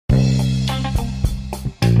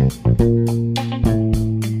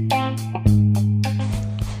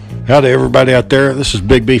Howdy, everybody out there. This is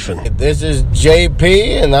Big Beefin'. This is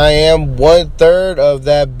JP, and I am 1/3 of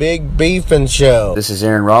that Big Beefin' Show. This is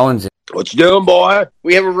Aaron Rollins. What you doing, boy?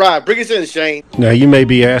 We have arrived. Bring us in, Shane. Now, you may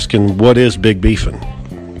be asking, what is Big Beefin'?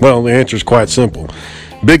 Well, the answer is quite simple.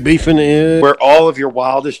 Big Beefin' is where all of your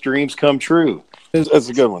wildest dreams come true. That's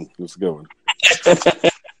a good one. That's a good one.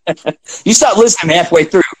 You stopped listening halfway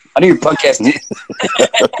through. I knew your podcast.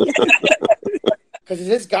 Because it's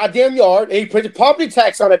his goddamn yard, and he put the property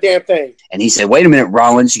tax on the damn thing. And he said, wait a minute,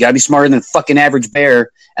 Rollins, you got to be smarter than a fucking average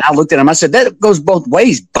bear. And I looked at him. I said, that goes both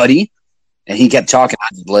ways, buddy. And he kept talking. I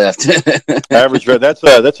just left. Average bear.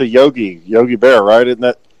 That's a Yogi Bear, right? Isn't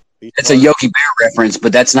that? That's a Yogi Bear reference,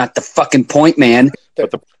 but that's not the fucking point, man.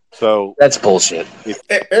 So that's bullshit.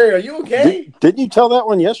 Hey, Aaron, are you okay? Didn't you tell that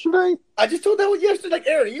one yesterday? I just told that one yesterday. Like,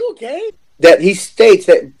 Aaron, are you okay? That he states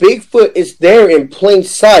that Bigfoot is there in plain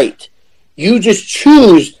sight. You just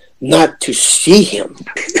choose not to see him.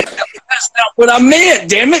 That's not what I meant,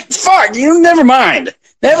 damn it. Fuck, you never mind.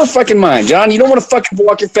 Never fucking mind, John. You don't want to fucking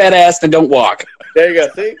walk your fat ass, then don't walk. There you go.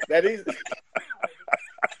 See? That easy.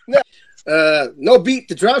 No beat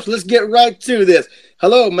to drop, so let's get right to this.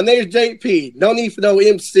 Hello, my name is JP. No need for no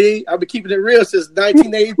MC. I've been keeping it real since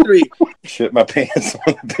 1983. Shit my pants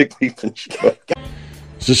on the Big Beefin' Show.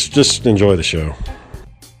 just enjoy the show.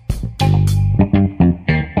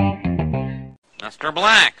 Mr.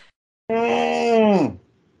 Black.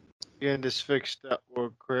 Getting this fixed up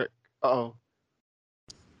real quick. Uh-oh.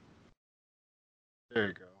 There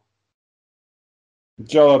you go.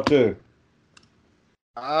 What y'all up to?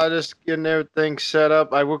 Just getting everything set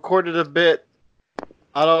up. I recorded a bit.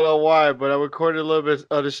 I don't know why, but I recorded a little bit of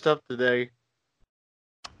other stuff today.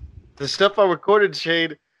 The stuff I recorded,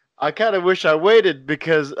 Shane, I kind of wish I waited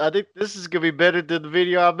because I think this is going to be better than the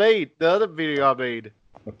video I made. The other video I made.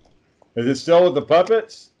 Is it still with the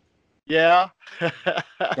puppets? Yeah.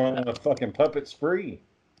 Going on a fucking puppet spree.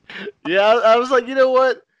 Yeah, I was like, you know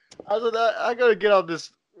what? I got to get on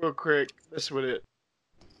this real quick. This with it.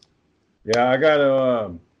 Yeah, I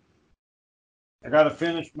gotta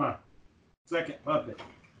finish my second puppet.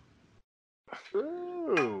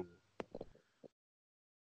 Ooh.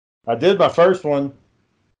 I did my first one.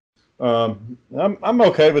 I'm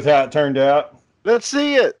okay with how it turned out. Let's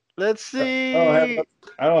see it. Let's see. I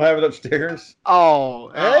don't have it upstairs. Oh,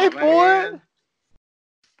 hey, boy.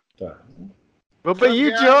 What about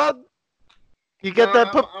you, John? You got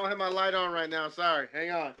that puppet? I don't have my light on right now. Sorry.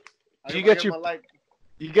 Hang on. You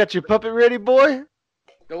got your puppet ready, boy?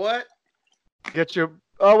 The what? Get your...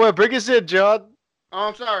 Oh, well, bring us in, John. Oh,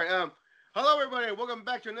 I'm sorry. Hello, everybody. Welcome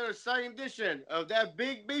back to another exciting edition of that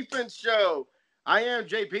Big Beefin' Show. I am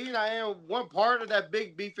JP, and I am one part of that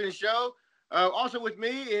Big Beefin' Show. Also with me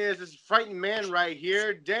is this frightened man right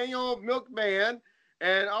here, Daniel Milkman,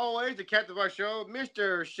 and always the captain of our show,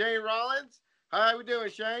 Mr. Shane Rollins. How are we doing,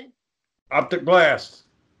 Shane? Optic blast.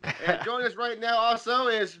 And joining us right now also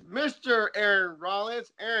is Mr. Aaron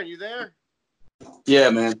Rollins. Aaron, you there? Yeah,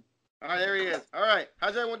 man. All right, there he is. All right.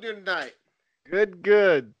 How's everyone doing tonight? Good.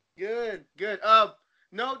 Good.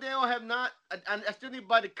 No, Daniel, I have not. I still need to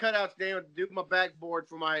buy the cutouts, Daniel, to do my backboard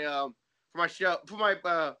for my show, for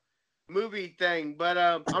my movie thing. But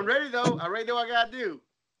I'm ready though. I'm ready to do what I gotta do.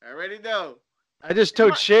 I'm ready to go. I just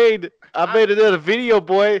told Shane I made another video,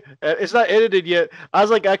 boy. It's not edited yet. I was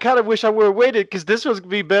like, I kind of wish I would have waited because this one's gonna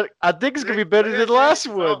be better. I think it's gonna be better than the last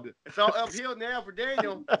one. It's all uphill now for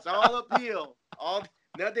Daniel. It's all uphill.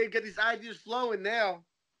 Now they've got these ideas flowing now.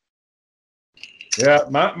 Yeah,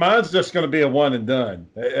 mine's just going to be a one and done.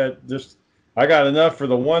 I got enough for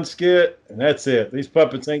the one skit, and that's it. These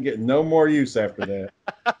puppets ain't getting no more use after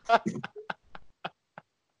that.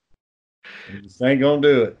 Just ain't gonna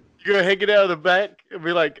do it. You're gonna hang it out of the back and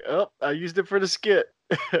be like, "Oh, I used it for the skit."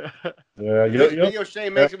 Yeah, video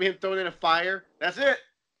Shane makes him throw it in a fire. That's it.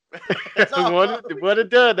 That's all. What it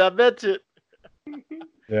done? I meant it.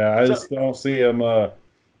 Yeah, I just don't see him. I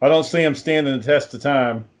don't see him standing the test of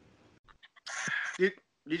time.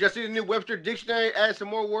 You just see the new Webster Dictionary add some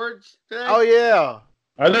more words today? Oh yeah.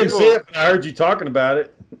 I didn't see it, but I heard you talking about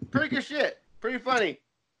it. Pretty good shit. Pretty funny.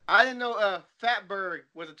 I didn't know fatberg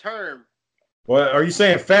was a term. What are you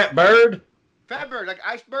saying? Fat bird? Fatberg, like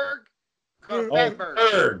iceberg?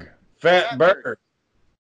 Fatberg. Fatberg.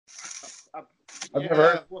 I've never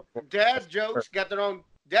heard. Well, dad jokes got their own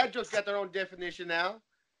definition now.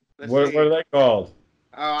 What are they called?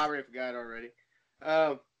 Oh, I already forgot already.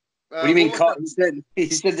 What do you mean? He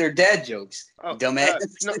said they're dad jokes. Oh, dumbass.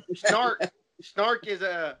 Snark is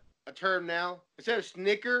a term now. Instead of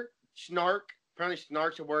snicker, snark. Apparently,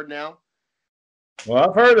 snark's a word now. Well,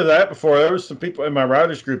 I've heard of that before. There was some people in my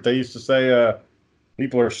writers group. They used to say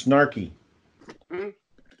people are snarky. Mm-hmm.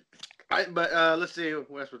 Let's see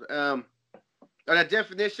what else was that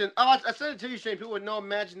definition. Oh, I said it to you, Shane. People with no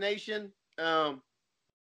imagination. I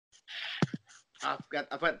forgot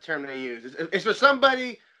the term they use. It's for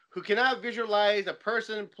somebody who cannot visualize a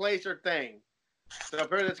person, place, or thing. So a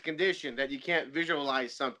person that's conditioned that you can't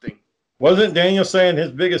visualize something. Wasn't Daniel saying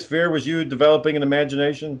his biggest fear was you developing an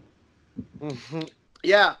imagination?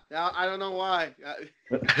 Yeah, I don't know why.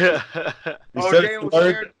 He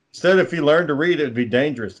said if he learned to read, it'd be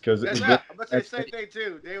dangerous because I'm about to say the same thing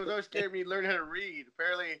too. They was always scared of me learning how to read.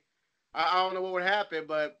 Apparently, I don't know what would happen,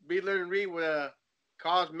 but me learning to read would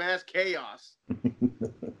cause mass chaos.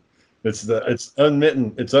 It's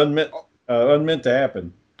unmeant to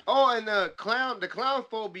happen. Oh, and the clown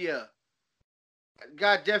phobia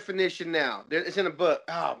got definition now. It's in a book.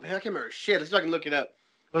 Oh man, I can't remember shit. Let's see if I can look it up.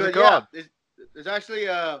 What's it called? There's actually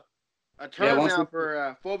a term now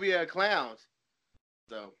for phobia of clowns.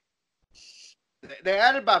 So they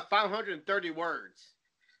added about 530 words.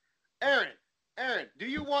 Aaron, do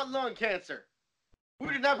you want lung cancer? We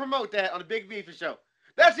did not promote that on the Big Beefy Show.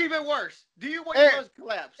 That's even worse. Do you want your lungs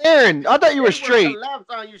collapse? Aaron, I thought you were straight. Collapse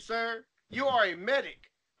on you, sir. You are a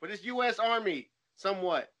medic for this U.S. Army,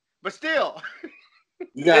 somewhat, but still.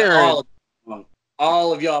 You got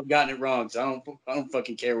all of y'all have gotten it wrong, so I don't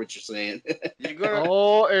fucking care what you're saying.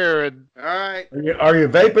 Oh, Aaron. All right. Are you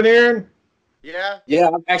vaping, Aaron? Yeah. Yeah,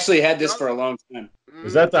 I've actually had this for a long time.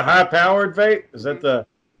 Is that the high-powered vape? Is that the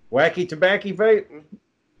wacky tobacco vape?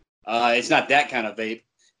 It's not that kind of vape,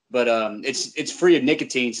 but it's free of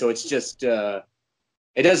nicotine, so it's just it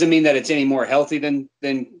doesn't mean that it's any more healthy than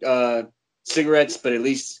cigarettes, but at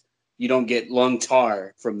least you don't get lung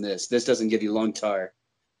tar from this. This doesn't give you lung tar.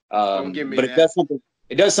 But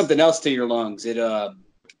it does something else to your lungs. It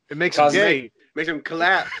makes them gay. Makes them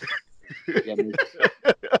collapse. Yeah,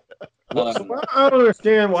 So I don't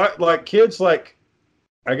understand why, like kids, I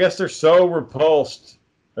guess they're so repulsed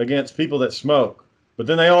against people that smoke, but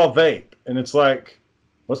then they all vape, and it's like,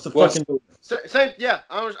 what's the fucking? Same, yeah,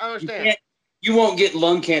 I understand. You won't get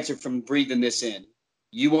lung cancer from breathing this in.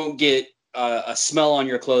 You won't get a smell on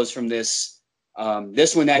your clothes from this.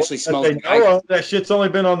 This one actually smells. They know that shit's only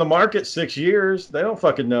been on the market 6 years. They don't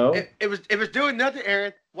fucking know. If it's doing nothing,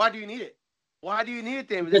 Aaron, why do you need it? Why do you need it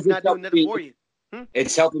then? If it's not doing nothing for you.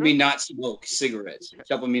 It's helping me not smoke cigarettes. It's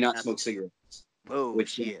helping me not smoke cigarettes. Oh, which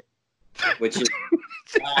shit. Which is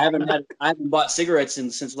I haven't bought cigarettes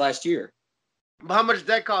since last year. But how much did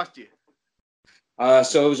that cost you?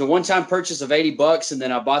 So it was a one-time purchase of $80, and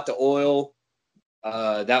then I bought the oil.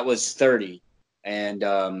 That was $30, and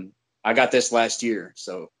I got this last year.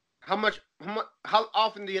 So how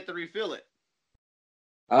often do you have to refill it?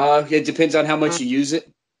 It depends on how much you use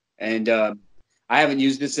it, and I haven't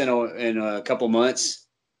used this in a couple months,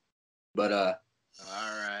 but all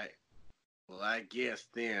right. Well, I guess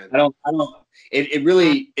then I don't. It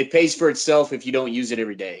really pays for itself if you don't use it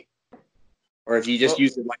every day, or if you just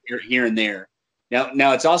use it like here and there.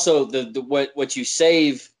 Now it's also the what you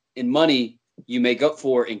save in money you make up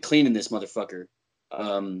for in cleaning this motherfucker.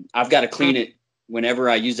 I've got to clean it whenever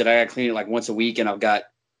I use it. I got to clean it like once a week, and I've got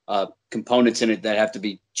components in it that have to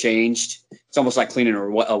be changed. It's almost like cleaning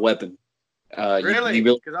a weapon. Really?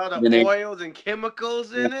 Because all the oils and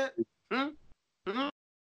chemicals in it? Mm-hmm.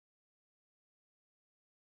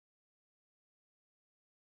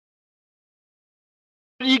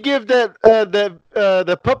 You give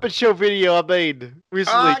the puppet show video I made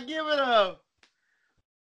recently. I give it a.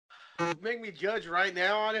 Make me judge right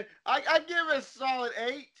now on it. I give it a solid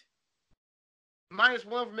 8. -1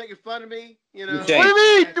 for making fun of me. You know. What do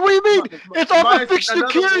you mean? It's off a fictional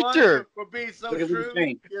character. For being so true.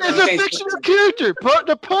 It's a fictional character.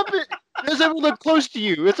 The puppet doesn't even look close to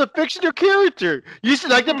you. It's a fictional character. You see,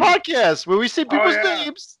 like the podcast where we say people's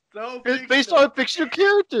names. It's based on fictional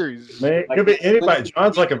characters. Man, it could be anybody.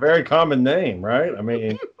 John's like a very common name, right? I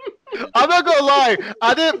mean, I'm not gonna lie.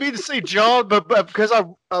 I didn't mean to say John, but because I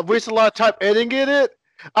wasted a lot of time editing it,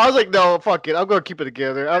 I was like, no, fuck it. I'm gonna keep it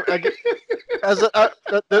together. It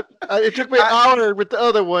took me an hour with the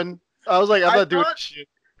other one. I was like, I'm not doing shit.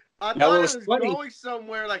 I thought it was going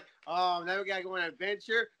somewhere like, oh, now we gotta go on an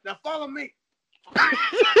adventure. Now follow me. I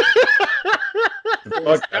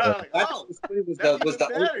like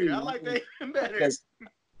that even better.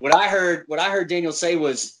 What I heard Daniel say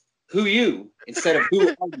was "who you" instead of "who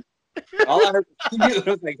are you." All I heard was "who you." I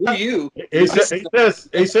was like, "Who you?" He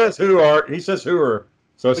says "who are." He says "who are."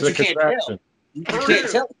 So it's a contraction. You can't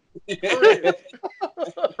tell.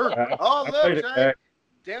 Oh look, Jay.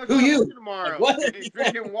 Damn, who you tomorrow? What? He's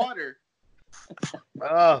drinking water.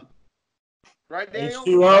 Right, Daniel?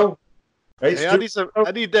 H2O. Hey, I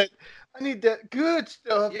need that. I need that good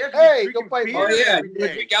stuff. Yeah, Hey, you go drinking fight beer. Oh yeah, every you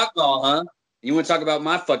day. drink alcohol, huh? You want to talk about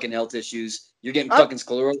my fucking health issues? You're getting I'm- fucking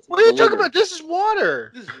sclerosis. What are you of the talking liver. about? This is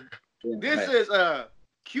water. This is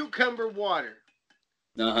cucumber water.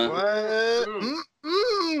 Uh-huh.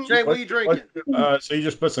 What? Jay, what are you drinking? So you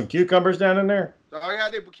just put some cucumbers down in there? So all you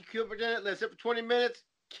gotta do, put cucumber in it, let it sit for 20 minutes,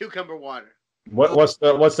 cucumber water. What's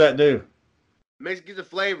that do? Gives a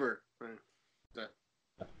flavor.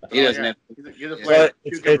 He doesn't have. Gives a Yeah. flavor.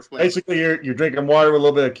 It's Cucumber flavor. basically you're drinking water with a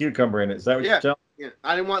little bit of cucumber in it. Is that what Yeah. you're telling? Yeah.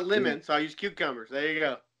 I didn't want lemon, so I used cucumbers. There you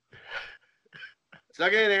go.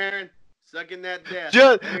 Suck it in, Aaron. Suck in that death.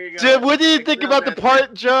 John, There you go. John, what do you Take think some about the of that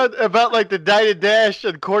part, John, about like the Dine Dash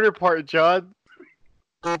and quarter part, John?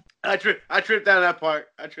 I tripped out that part.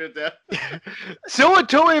 I tripped out. Someone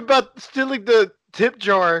told me about stealing the tip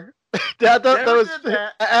jar. I thought that Never was. did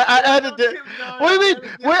that. I added Never that. tip jar. What do you Never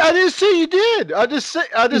mean? did Wait, that. I didn't say you did. I just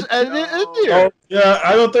added it in there. Oh, yeah,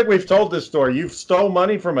 I don't think we've told this story. You stole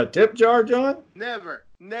money from a tip jar, John? Never,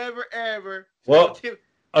 ever. Well, Tip-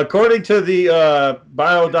 according to the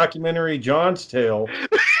bio documentary John's Tale,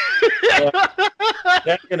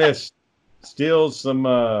 Jackass steals some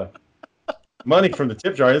money from the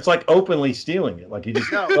tip jar. It's like openly stealing it. Like he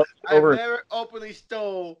just No, goes I've over. never openly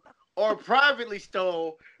stole or privately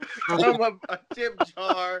stole from a tip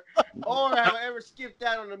jar, or have I ever skipped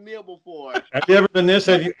out on a meal before. Have you ever done this?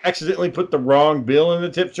 Have you accidentally put the wrong bill in the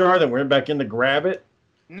tip jar, then went back in to grab it?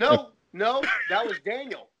 No, that was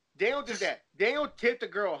Daniel. Daniel did that. Daniel tipped a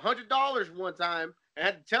girl $100 one time and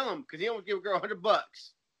had to tell him because he almost gave a girl $100,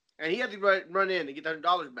 and he had to run in and get the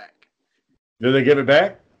 $100 back. Did they give it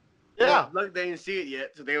back? Yeah. Luckily they didn't see it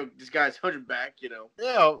yet, so this guy's $100 back. Yeah.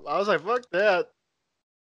 I was like, fuck that.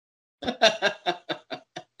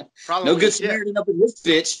 Problem No with good the tip. Samaritan up in this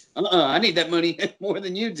bitch. I need that money more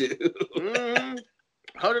than you do.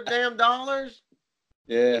 $100 damn.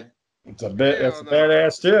 Yeah. It's a bit. Hell That's a no.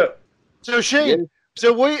 badass tip. So Shane,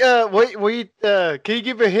 so can you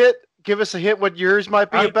give a hint? Give us a hint what yours might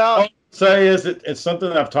be about. All I'll say is it's something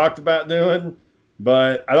that I've talked about doing,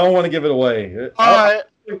 but I don't want to give it away. All right.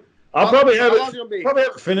 I'll probably have How long gonna it. be? Probably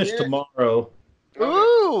have it finished Yeah. tomorrow.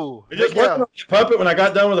 Ooh. I just Yeah. working on the puppet when I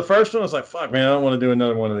got done with the first one. I was like, "Fuck, man, I don't want to do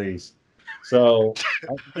another one of these." So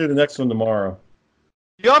I'll do the next one tomorrow.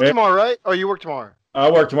 You off Yeah. tomorrow, right? Or you work tomorrow? I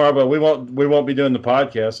work tomorrow, but we won't be doing the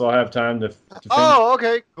podcast, so I'll have time to finish Oh,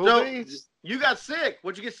 okay. Cool. So beans. you got sick.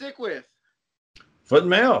 What'd you get sick with? foot and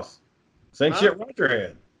mouth. Same Huh? shit Roger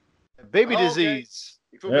had. Baby Oh, okay. disease.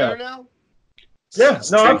 You feel Yeah. better now? Yeah,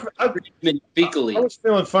 no, I Fecally. was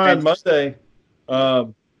feeling fine Monday.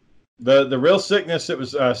 The real sickness, it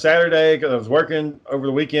was Saturday because I was working over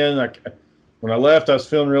the weekend. When I left, I was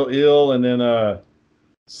feeling real ill, and then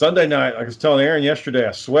Sunday night, like I was telling Aaron yesterday,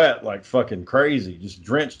 I sweat like fucking crazy, just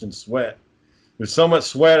drenched in sweat. There's so much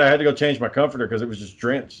sweat, I had to go change my comforter because it was just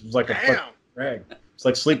drenched. It was like a fucking Damn. rag. It's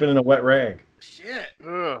like sleeping in a wet rag, Shit.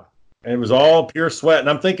 Ugh. and it was all pure sweat. And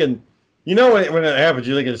I'm thinking, when it happens,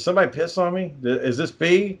 you think, did somebody piss on me? Is this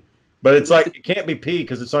pee? But it's like it can't be pee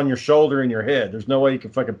because it's on your shoulder and your head. There's no way you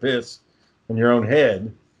can fucking piss on your own head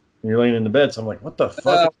when you're laying in the bed. So I'm like, what the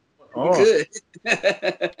fuck? You could.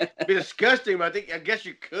 It'd be disgusting, but I guess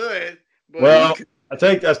you could. But Well, I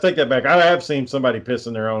take that back. I have seen somebody piss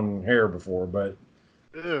in their own hair before, but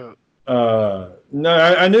Ugh. no,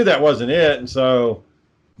 I knew that wasn't it. And so,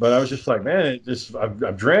 but I was just like, man,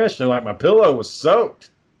 I'm drenched and like my pillow was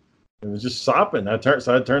soaked. It was just sopping. I turned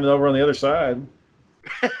it over on the other side.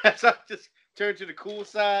 so I just turn to the cool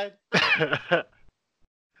side.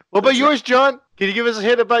 What about yours, John? Can you give us a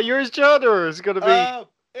hint about yours, John, or is it going to be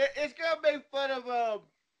It's gonna make fun of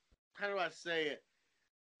how do I say it?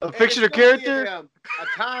 a fictional It's gonna be character? a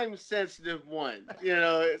time sensitive one,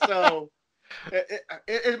 So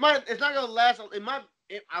it's not gonna last.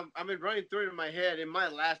 I've been running through it in my head. It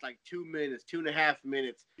might last like 2 minutes, 2.5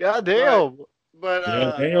 minutes. God damn. But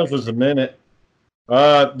Yeah, Daniel's was a minute.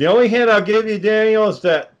 The only hint I'll give you, Daniel, is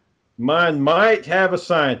that mine might have a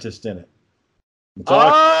scientist in it. That's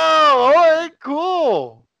all Oh, all right,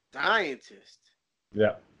 cool. scientist.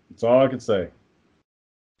 yeah, that's all I can say.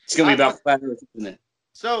 It's gonna be about flat Earth, isn't it?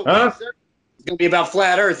 So Huh? It's gonna be about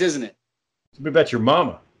flat Earth, isn't it? Be about your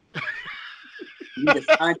mama. You need a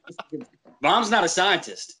scientist. Mom's not a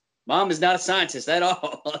scientist. Mom is not a scientist at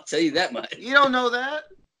all. I'll tell you that much. you don't know that.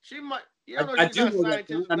 She might. You don't know I she's do not a know that.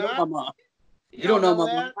 scientist. I know or my not. mom. You don't know my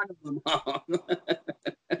mom. that? I know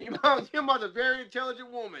my mom. Your mother's a very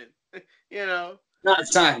intelligent woman. Not a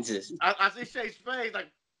scientist. I see Shay's face like,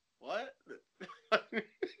 what?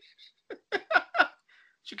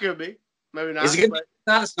 She could be. Maybe not. Is he but-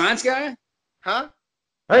 not a science guy? huh?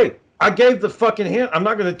 Hey, I gave the fucking hint. I'm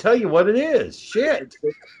not going to tell you what it is. Shit.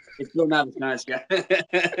 It's still not as nice, guy.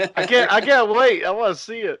 I can't wait. I want to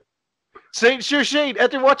see it. Shane,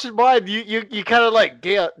 after watching mine, you kind of like,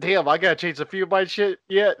 damn, I gotta change a few of my shit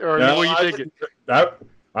yet, or No, what you thinking?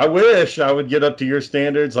 I wish I would get up to your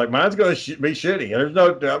standards. Like mine's going to be shitty. There's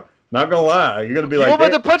no doubt. Not gonna lie, you're gonna be like. What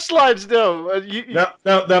about the punchlines, though? Now,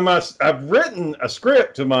 I've written a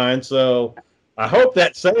script to mine, so I hope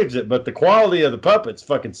that saves it. But the quality of the puppets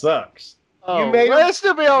fucking sucks. Oh, You made well, him? that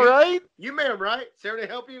still be all right. You made him, right? Sarah to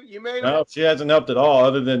help you? You made him? No, she hasn't helped at all,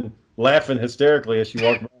 other than laughing hysterically as she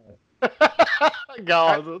walked by.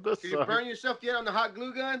 God, that's Did you burn yourself yet on the hot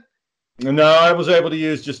glue gun? No, I was able to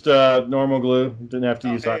use just normal glue. Didn't have to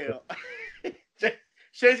use hot glue. Hell.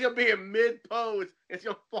 Shay's gonna be in mid pose. It's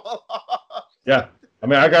gonna fall off. Yeah, I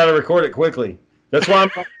mean, I got to record it quickly. That's why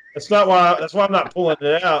I'm. That's why I'm not pulling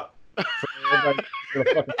it out. For everybody to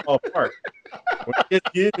fucking fall apart. When it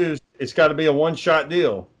gets used, it's got to be a one-shot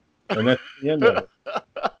deal, and that's the end of it.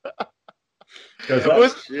 Because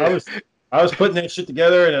I was putting that shit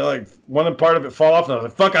together, and like one part of it fall off, and I was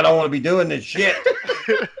like, "Fuck, I don't want to be doing this shit."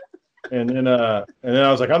 and then I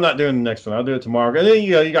was like, "I'm not doing the next one. I'll do it tomorrow." And then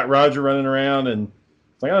you got Roger running around, and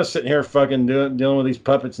it's like I was sitting here fucking dealing with these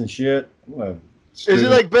puppets and shit. Is it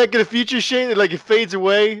like Back in the Future, Shane? Like it fades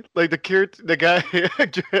away, like the guy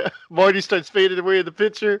Marty starts fading away in the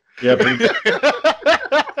picture. Yeah, but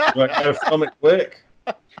I gotta film it quick.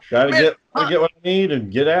 Gotta get what I need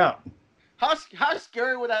and get out. How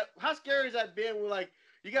scary would that? How scary has that been? When like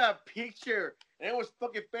you got a picture and it was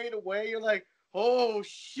fucking fade away. You're like, oh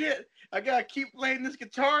shit! I gotta keep playing this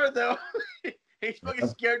guitar though. He's fucking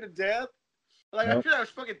scared to death. Like I feel that was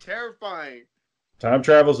fucking terrifying. Time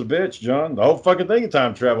travel's a bitch, John. The whole fucking thing of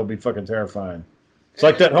time travel would be fucking terrifying. It's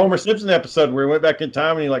like that Homer Simpson episode where he went back in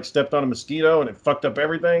time and he like stepped on a mosquito and it fucked up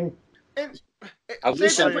everything. I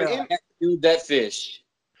wish I had killed that fish.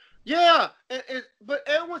 Yeah, but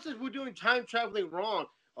everyone says we're doing time traveling wrong.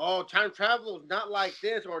 Oh, time travel is not like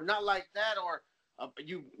this or not like that, or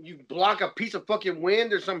you block a piece of fucking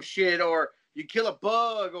wind or some shit, or you kill a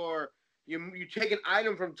bug, or you take an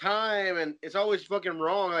item from time, and it's always fucking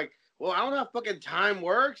wrong. Like, well, I don't know how fucking time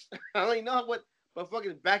works. I don't even know what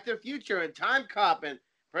fucking Back to the Future and Time Cop and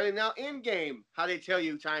probably now Endgame, how they tell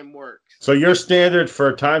you time works. So your standard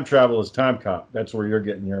for time travel is Time Cop. That's where you're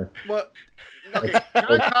getting your. Well, okay,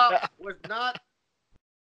 Time Cop was not.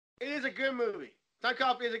 It is a good movie. Time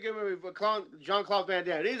Cop is a good movie, but Jean-Claude Van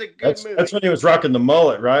Damme. It is a good movie. That's when he was rocking the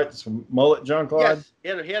mullet, right? It's mullet, Jean-Claude.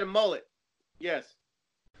 Yes, he had a mullet. Yes.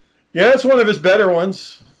 Yeah, that's one of his better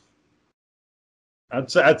ones. I'd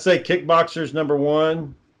say Kickboxer's number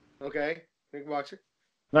one. Okay, Kickboxer.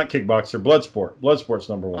 Not Kickboxer, Bloodsport. Bloodsport's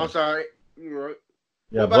number one. I'm sorry. You're right.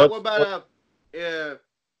 Yeah, what about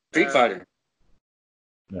Street Fighter?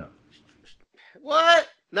 No. What?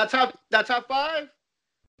 Not top five?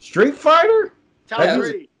 Street Fighter? Top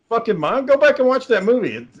three. Fucking mine. Go back and watch that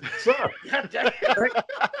movie. It sucks. It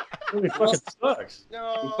really fucking sucks.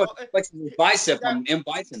 No. Like his bicep on M.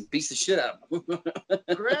 Bison, beats the shit out of him.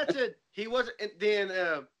 Granted, he wasn't. Then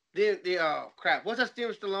oh crap, what's that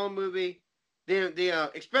Steven Stallone movie? The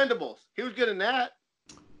Expendables. He was good in that.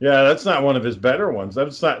 Yeah, that's not one of his better ones.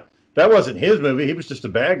 That wasn't his movie. He was just a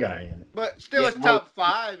bad guy in it. But still, it's top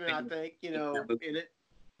five, and I think in it.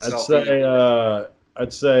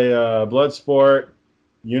 I'd say Bloodsport,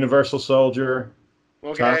 Universal Soldier.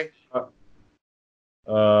 Okay.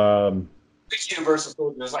 Which Universal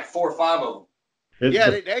Soldier? There's like 4 or 5 of them.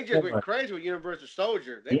 They just went crazy with Universal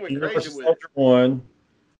Soldier. They went Universal crazy with Soldier it.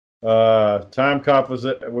 1. Time Cop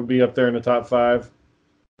would be up there in the top 5.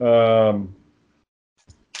 He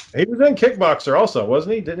was in Kickboxer also,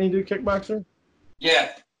 wasn't he? Didn't he do Kickboxer?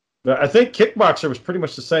 Yeah. But I think Kickboxer was pretty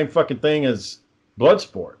much the same fucking thing as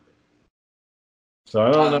Bloodsport. So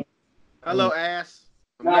I don't know. Hello, ass.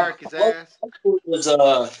 America's ass. Was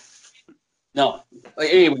no.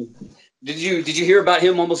 Anyway, did you hear about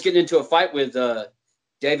him almost getting into a fight with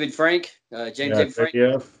David Frank? David Frank.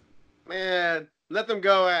 Yeah. Man, let them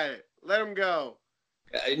go at it. Let them go.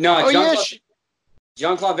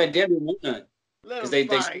 Jean-Claude Van Damme won none. Because they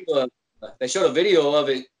showed a video of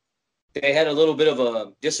it. They had a little bit of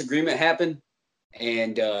a disagreement happen,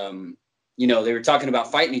 and they were talking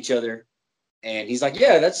about fighting each other. And he's like,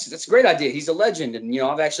 "Yeah, that's a great idea. He's a legend, and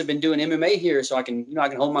I've actually been doing MMA here, so I can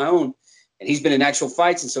hold my own." And he's been in actual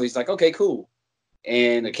fights, and so he's like, "Okay, cool."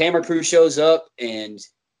 And the camera crew shows up, and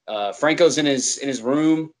Franco's in his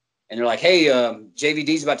room, and they're like, "Hey,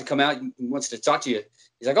 JVD's about to come out. He wants to talk to you."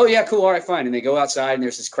 He's like, "Oh yeah, cool, all right, fine." And they go outside, and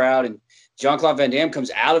there's this crowd, and Jean-Claude Van Damme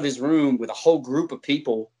comes out of his room with a whole group of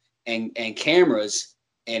people and cameras,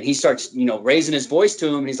 and he starts, raising his voice to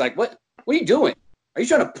him, and he's like, "What are you doing? Are you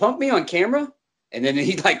trying to pump me on camera?" And then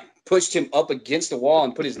he like pushed him up against the wall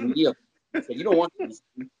and put his knee up. Said, you don't want this.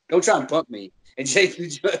 Don't try and pump me. And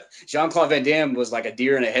Jean-Claude Van Damme was like a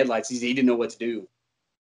deer in the headlights. He didn't know what to do.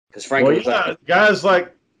 Because Franco was like, guy's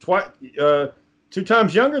like 2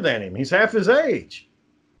 times younger than him. He's half his age.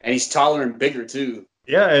 And he's taller and bigger, too.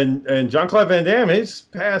 Yeah, and Jean-Claude Van Damme, he's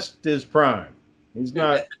past his prime. He's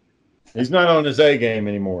not on his A game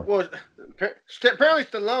anymore. Well, apparently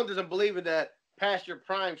Stallone doesn't believe in that past your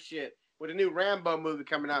prime shit with the new Rambo movie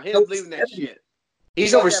coming out. He doesn't believe in that shit.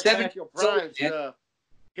 He's over 70. Past your prime stuff.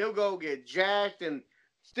 He'll go get jacked and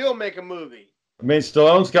still make a movie. I mean,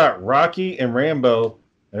 Stallone's got Rocky and Rambo,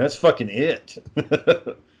 and that's fucking it.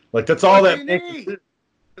 Like, that's all that needs.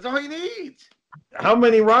 That's all he needs. How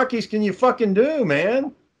many Rockies can you fucking do,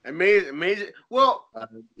 man? Amazing. Well,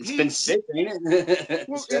 it's been 6, ain't it?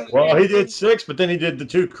 Well, he did 6, but then he did the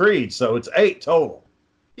 2 Creeds, so it's 8 total.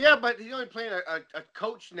 Yeah, but he's only playing a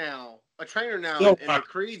coach now, a trainer now in the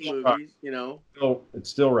Creed movies, you know. So it's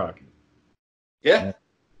still Rocky. Yeah.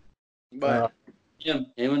 But him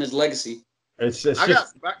and his legacy. I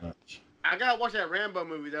gotta watch that Rambo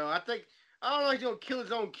movie though. I don't know if he's gonna kill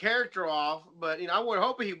his own character off, but I would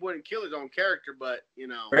hope he wouldn't kill his own character. But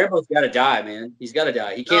Rambo's got to die, man. He's got to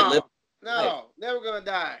die. He can't live. No, never gonna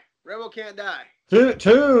die. Rambo can't die.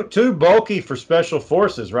 Too bulky for special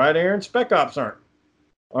forces, right, Aaron? Spec Ops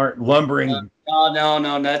aren't lumbering.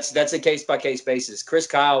 No. That's a case by case basis. Chris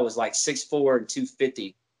Kyle was like 6'4" and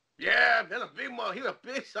 250. Yeah, that's a big one. He's a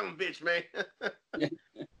big son of a bitch, man.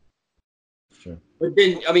 Sure. But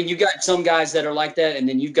then, you got some guys that are like that, and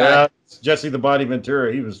then you've got Jesse the Body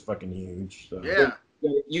Ventura. He was fucking huge. So. Yeah.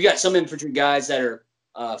 You got some infantry guys that are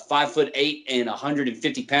 5'8" and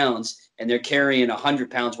 150 pounds, and they're carrying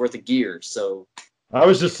 100 pounds worth of gear. So I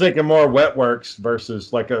was just thinking more wet works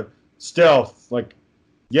versus like a stealth. Like,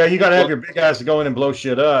 yeah, you got to have your big guys to go in and blow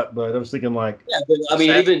shit up. But I was thinking like,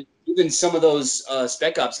 even some of those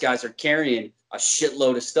Spec Ops guys are carrying a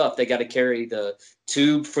shitload of stuff. They got to carry the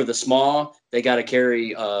tube for the SMAW. They got to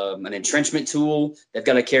carry an entrenchment tool. They've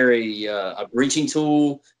got to carry a breaching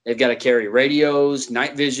tool. They've got to carry radios,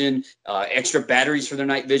 night vision, extra batteries for their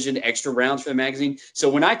night vision, extra rounds for the magazine. So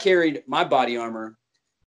when I carried my body armor,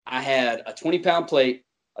 I had a 20-pound plate,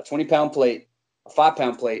 a 20-pound plate, a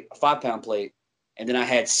 5-pound plate, a 5-pound plate, and then I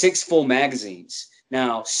had 6 full magazines.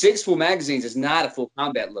 Now, 6 full magazines is not a full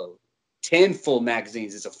combat load. 10 full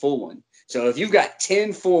magazines is a full one. So if you've got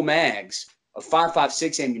 10 full mags of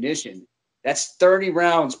 5.56 ammunition, that's 30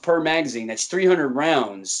 rounds per magazine. That's 300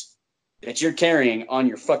 rounds that you're carrying on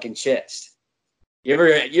your fucking chest. You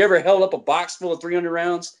ever held up a box full of 300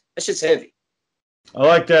 rounds? That shit's heavy. I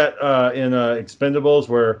like that in Expendables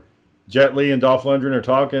where Jet Li and Dolph Lundgren are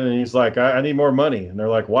talking, and he's like, I need more money. And they're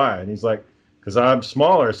like, why? And he's like, because I'm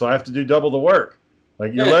smaller, so I have to do double the work.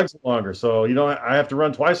 Like, your legs are longer, so I have to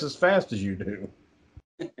run twice as fast as you do.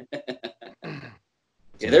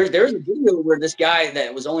 Yeah, there's a video where this guy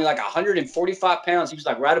that was only like 145 pounds, he was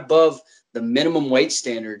like right above the minimum weight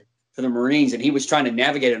standard for the Marines, and he was trying to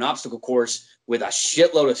navigate an obstacle course with a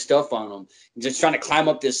shitload of stuff on him, and just trying to climb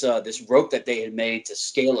up this rope that they had made to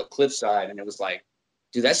scale a cliffside, and it was like,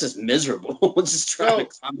 dude, that's just miserable. Just trying to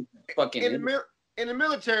climb a fucking. In the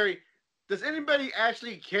military, does anybody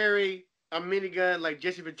actually carry a minigun like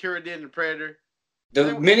Jesse Ventura did in Predator? The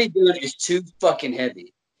minigun is too fucking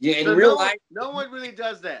heavy. Yeah, in so real life, no one really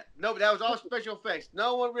does that. No, that was all special effects.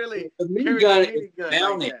 No one really. The minigun is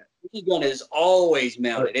mounted. The minigun is always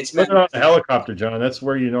mounted. It's mounted on the helicopter, John. That's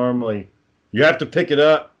where you have to pick it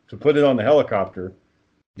up to put it on the helicopter.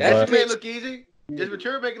 That made it look easy. Just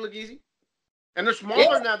Ventura make it look easy. And they're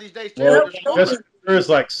smaller now these days too. Well, Ventura is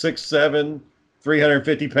like 6'7",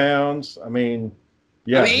 350 pounds. I mean,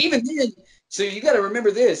 yeah. I mean, even then. So you got to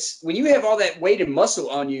remember this: when you have all that weight and muscle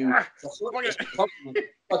on you, it's a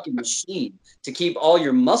fucking machine to keep all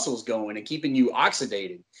your muscles going and keeping you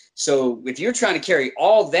oxidated. So if you're trying to carry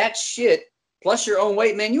all that shit plus your own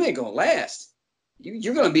weight, man, you ain't gonna last.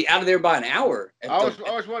 You're gonna be out of there by an hour. I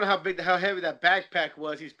always wonder how heavy that backpack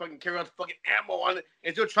was. He's fucking carrying out the fucking ammo on it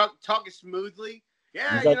and still talking smoothly.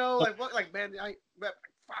 Yeah, man,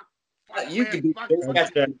 you could be.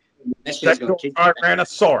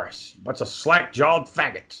 Tyrannosaurus. Bunch of slack-jawed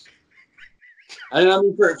faggots. I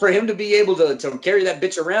mean, for him to be able to carry that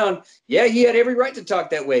bitch around, yeah, he had every right to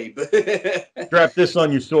talk that way. But strap this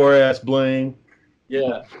on your sore ass, Blaine.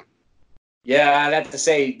 Yeah, I'd have to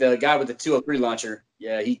say the guy with the 203 launcher.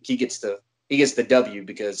 Yeah, he gets the W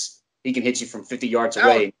because he can hit you from 50 yards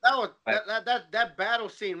away. That battle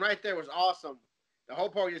scene right there was awesome. The whole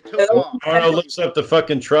part just took off. Arnold looks up the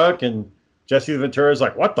fucking truck and Jesse Ventura's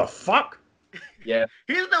like, what the fuck? Yeah.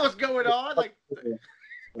 He doesn't know what's going on. Like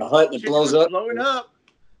the hut that blows up. Blowing up.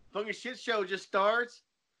 fucking shit show just starts.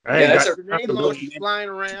 I Yeah, ain't that's got a- Grenade launchers flying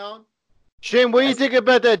around. Shane, what do you think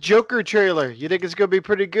about that Joker trailer? You think it's gonna be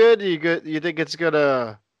pretty good? You think it's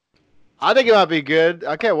gonna? I think it might be good.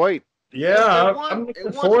 I can't wait. Yeah, It won, I'm it looking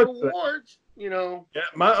won forward some to it. awards. You know, Yeah,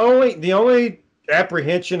 the only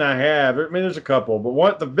apprehension I have, I mean, there's a couple,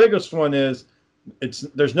 but the biggest one is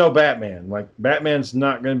there's no Batman. Like Batman's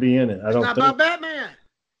not going to be in it. I it's don't not think. about Batman.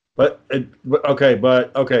 But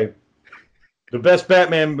okay. The best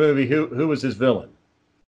Batman movie. Who was his villain?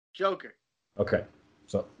 Joker. Okay,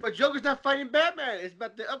 so But Joker's not fighting Batman. It's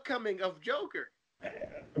about the upcoming of Joker.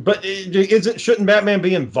 but shouldn't Batman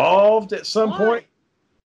be involved at some Why? point?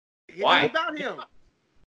 It's Why? not about him.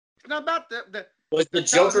 It's not about the Was the The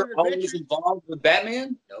Joker Thousand always Adventures? involved with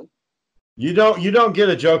Batman? No. You don't get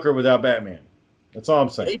a Joker without Batman. That's all I'm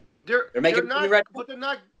saying. they're making not, money right now. but they're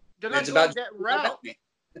not It's going about that about route. Batman.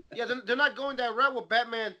 Yeah, they're not going that route where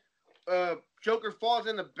Batman, Joker falls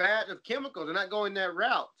in the vat of chemicals. They're not going that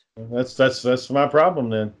route. That's my problem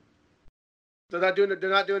then. They're not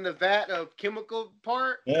doing the vat of chemical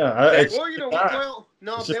part. Yeah, it's Well, you know, not. well,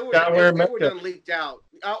 no, It's they just were, a guy they wearing were makeup. done leaked out.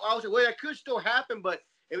 I was like, well, that could still happen, but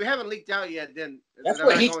if we haven't leaked out yet, then That's they're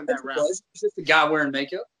what not Heath going that Ledger route. was. He's just a guy wearing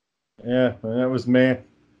makeup. Yeah, that was man.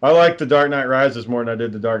 I like The Dark Knight Rises more than I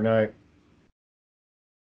did The Dark Knight.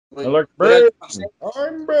 I like Bane.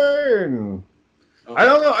 I'm Bane. I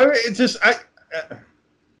don't know. I mean, it's just I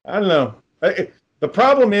don't know. The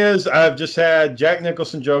problem is I've just had Jack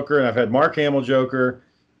Nicholson Joker and I've had Mark Hamill Joker,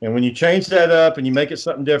 and when you change that up and you make it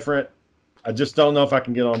something different, I just don't know if I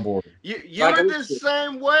can get on board. You're Like the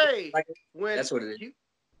same way. Like- When That's what it is.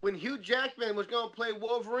 when Hugh Jackman was going to play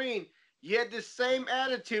Wolverine, you had this same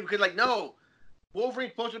attitude because, like, no,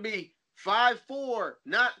 Wolverine's supposed to be 5'4",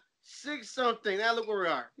 not 6 something. Now look where we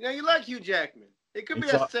are. You know, you like Hugh Jackman. It could be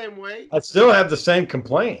It's that all- same way. I still have the same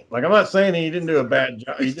complaint. Like I'm not saying he didn't do a bad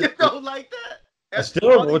job. You He still just- don't like that? I After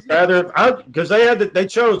still all would these years? rather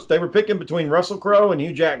because they were picking between Russell Crowe and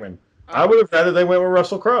Hugh Jackman. I would have rather they went with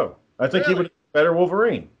Russell Crowe. I think he Really? would have been better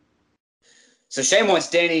Wolverine. So Shane wants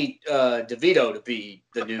Danny DeVito to be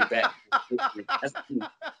the new Batman. That's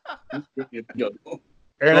DeVito.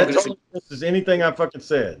 And I told him this is anything I fucking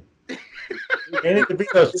said. Danny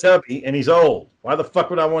DeVito's chubby and he's old. Why the fuck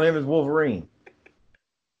would I want him as Wolverine?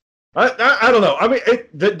 I don't know. I mean,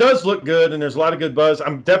 it does look good and there's a lot of good buzz.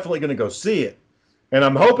 I'm definitely going to go see it. And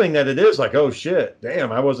I'm hoping that it is like, oh shit,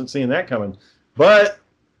 damn, I wasn't seeing that coming. But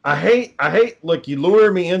I hate, look, you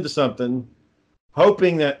lure me into something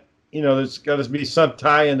hoping that, you know, there's got to be some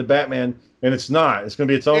tie into Batman, and it's not. It's going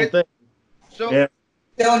to be its own thing. So, Yeah.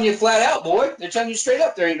 Telling you flat out, boy. They're telling you straight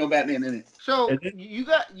up there ain't no Batman in it. so And it- you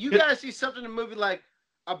got to see something in the movie like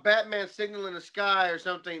a Batman signal in the sky or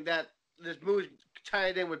something that this movie's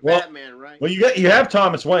tied in with Well- Batman, right? Well, you have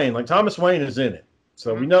Thomas Wayne. Like Thomas Wayne is in it,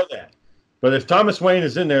 so we know that. But if Thomas Wayne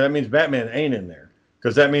is in there, that means Batman ain't in there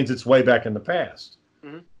because that means it's way back in the past.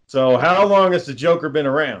 Mhm. So how long has the Joker been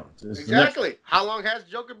around? Is the next- Exactly. How long has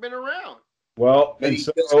Joker been around? well, Maybe and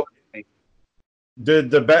so he feels-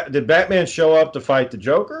 did Batman show up to fight the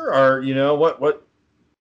Joker, or you know what?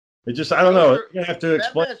 It just I don't know. Joker- You have to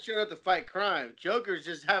explain. Batman showed up to fight crime. Joker's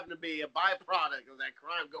just happened to be a byproduct of that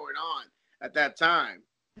crime going on at that time.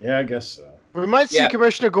 Yeah, I guess so. We might see Yeah.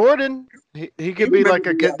 Commissioner Gordon. He could be like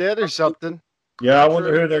a cadet or something. Yeah, I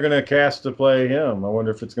wonder who they're going to cast to play him. I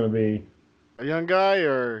wonder if it's going to be. A young guy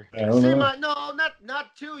or I don't know. No,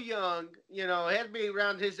 not too young. You know, it had to be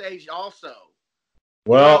around his age also.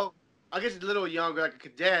 Well, I guess he's a little younger, like a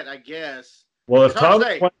cadet, I guess. well, if It's hard to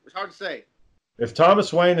Thomas say. It's hard to say. if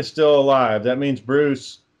Thomas Wayne is still alive, that means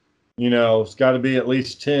Bruce, you know, has got to be at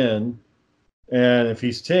least 10. And if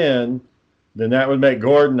he's 10, then that would make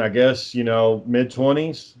Gordon, I guess, you know,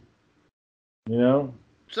 mid-20s. You know,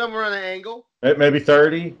 Somewhere on the angle. maybe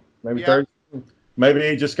 30, maybe Yeah. 30. Maybe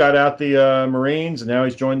he just got out the Marines and now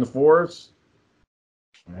he's joined the force.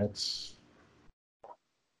 That's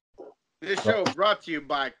This show brought to you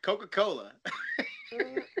by Coca-Cola.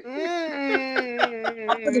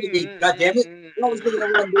 God damn it. You're always looking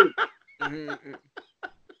at what I'm doing.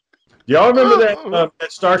 Do y'all remember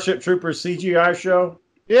that Starship Troopers CGI show?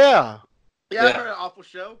 yeah, Yeah, I Yeah. heard an awful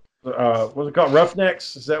show. Was it called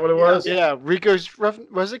Roughnecks? Is that what it was? yeah. Rico's Rough.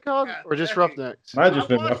 Was it called or just Yeah. Roughnecks? Might have I just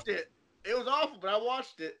been watched it. It was awful, but I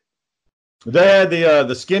watched it. They had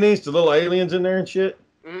the skinnies, the little aliens in there and shit.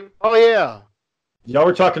 Oh yeah. Y'all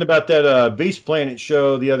were talking about that Beast Planet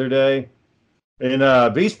show the other day.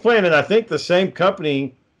 And Beast Planet, I think the same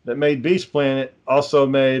company that made Beast Planet also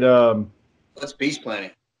made. What's Beast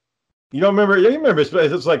Planet? You don't remember? You remember?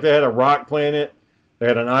 It's like they had a rock planet, they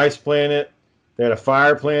had an ice planet, they had a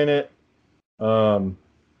fire planet.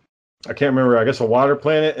 I can't remember. I guess a water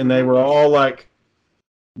planet, and they were all like,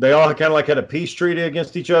 they all kind of like had a peace treaty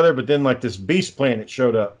against each other. But then like this beast planet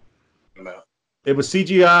showed up. No. It was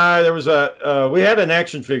CGI. There was we had an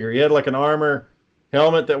action figure. He had like an armor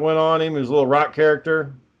helmet that went on him. He was a little rock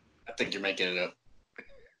character. I think you're making it up.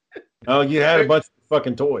 Oh, you had a bunch of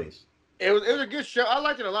fucking toys. It was a good show. I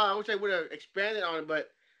liked it a lot. I wish they would have expanded on it, but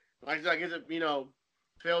like I guess it,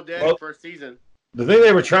 fell dead in the first season. The thing,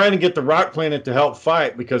 they were trying to get the rock planet to help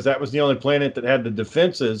fight because that was the only planet that had the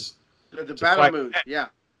defenses. The battle moons, yeah.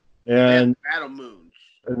 And battle moons.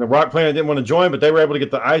 And the rock planet didn't want to join, but they were able to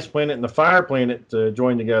get the ice planet and the fire planet to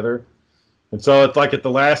join together. And so it's like at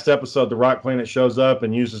the last episode, the rock planet shows up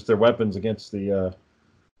and uses their weapons against the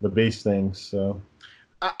beast things. So,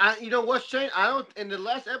 you know what, Shane? In the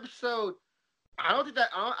last episode,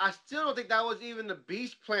 I still don't think that was even the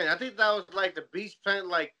beast planet. I think that was like the beast planet,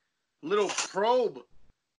 like little probe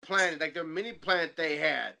planet, like the mini planet they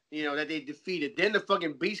had, that they defeated. Then the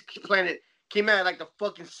fucking beast planet came out like the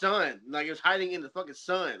fucking sun, like it was hiding in the fucking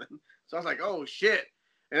sun. So I was like, oh shit,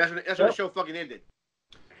 and that's when the show fucking ended.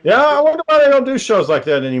 Yeah, I wonder why they don't do shows like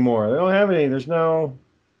that anymore. They don't have any. There's no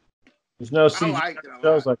CG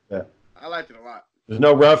shows like that. I liked it a lot. There's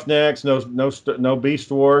no Roughnecks, no Beast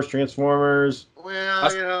Wars, Transformers.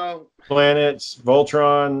 Well, planets,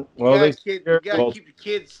 Voltron. Well, you gotta keep the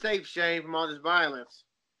kids safe, Shane, from all this violence.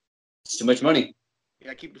 It's too much money. You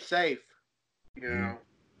gotta keep it safe.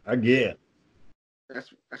 I get.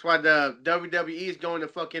 That's why the WWE is going to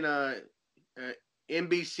fucking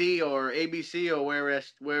NBC or ABC or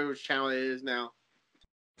wherever channel it is now.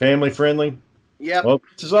 Family friendly. Yep. Well,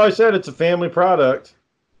 as I always said, it's a family product.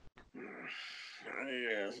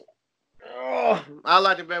 Oh, I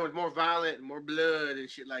like it better with more violent and more blood and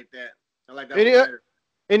shit like that. I like that better.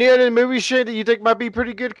 Any other movie shit that you think might be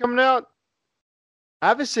pretty good coming out? I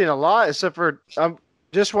haven't seen a lot except for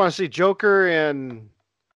just want to see Joker, and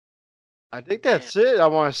I think that's it. I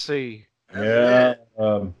want to see. Yeah.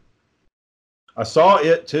 I saw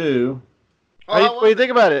it too. What do you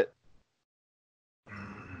think about it?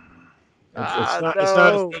 It's not as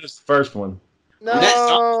good as the first one. No. When that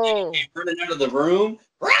song running out of the room.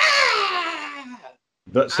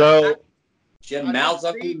 She had mouths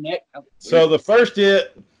up in her neck. So the first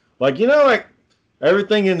it, like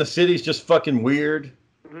everything in the city is just fucking weird.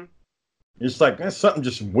 Mm-hmm. It's like there's something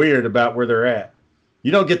just weird about where they're at.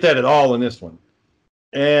 You don't get that at all in this one.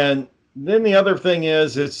 And then the other thing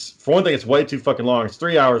is, for one thing, it's way too fucking long. It's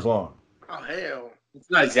 3 hours long. Oh hell! It's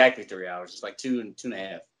not exactly 3 hours. It's like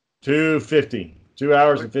 2.5. 2:50. 2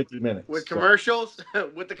 hours and 50 minutes. With commercials?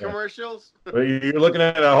 With the commercials? But you're looking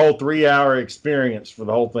at a whole 3 hour experience for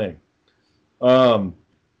the whole thing.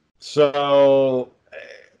 So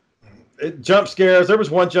jump scares. There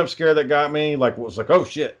was one jump scare that got me. Was like, oh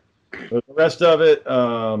shit. But the rest of it.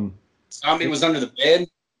 Zombie was under the bed.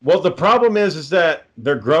 Well, the problem is that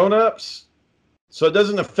they're grown-ups, so it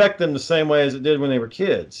doesn't affect them the same way as it did when they were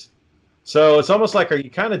kids. So it's almost like, are you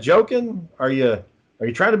kind of joking? Are you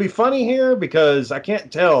trying to be funny here? Because I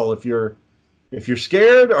can't tell if you're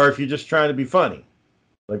scared or if you're just trying to be funny.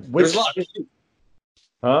 Like which? There's a lot of puke.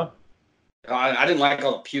 Huh? I didn't like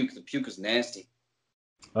all the puke. The puke was nasty.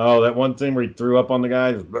 Oh, that one thing where he threw up on the guy.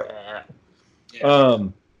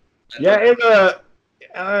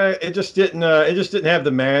 It just didn't have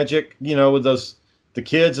the magic, with the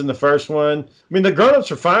kids in the first one. I mean, the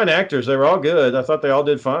grown-ups are fine actors. They were all good. I thought they all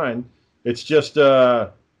did fine. It's just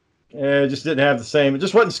it just didn't have the same. It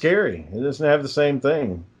just wasn't scary. It doesn't have the same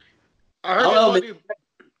thing. I heard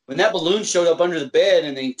when that balloon showed up under the bed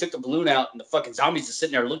and they took the balloon out and the fucking zombies are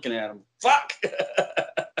sitting there looking at him. Fuck!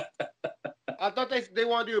 I thought they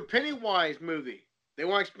want to do a Pennywise movie. They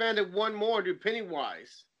want to expand it one more and do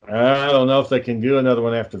Pennywise. I don't know if they can do another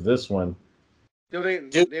one after this one.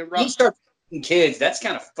 Dude, you start fucking kids, that's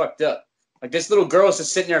kind of fucked up. Like this little girl's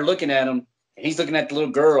just sitting there looking at him, and he's looking at the little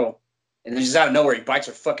girl, and then just out of nowhere he bites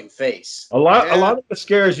her fucking face. A lot of the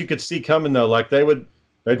scares you could see coming though. Like they'd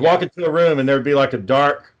walk into a room and there'd be like a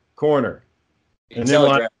dark corner, and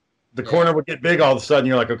then the corner would get big all of a sudden.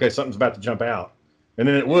 You're like, okay, something's about to jump out, and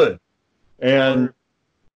then it would, and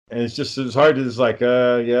it's hard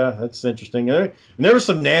to yeah, that's interesting. And there was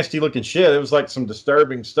some nasty looking shit. It was like some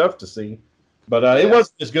disturbing stuff to see, but it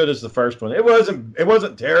wasn't as good as the first one. It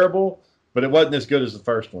wasn't terrible, but it wasn't as good as the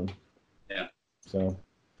first one. Yeah. So,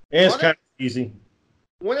 and it's kind of easy.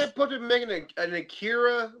 When they put them making an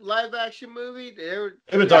Akira live action movie, they've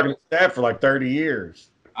been talking about that for like 30 years.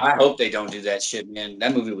 I hope they don't do that shit, man.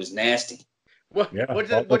 That movie was nasty. What do you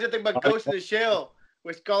think about Ghost in the Shell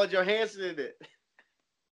with Scarlett Johansson in it?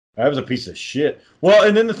 That was a piece of shit. Well,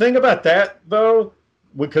 and then the thing about that, though,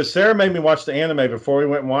 because Sarah made me watch the anime before we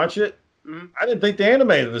went and watch it. Mhm. I didn't think the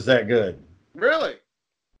anime was that good. Really?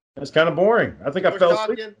 It's kind of boring. I think I fell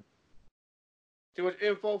asleep. Too much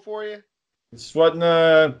info for you? It just wasn't.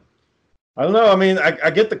 I don't know. I mean,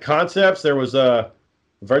 I get the concepts. There was a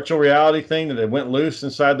virtual reality thing that it went loose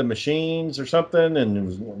inside the machines or something, and it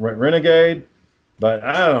was Renegade. But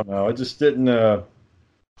I don't know. It just didn't. I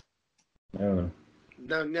don't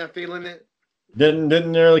know. Not feeling it. Didn't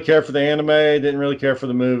really care for the anime. Didn't really care for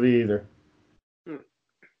the movie either. Oh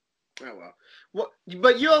well. Well,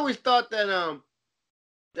 but you always thought that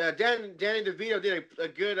Danny DeVito did a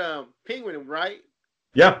good Penguin, right?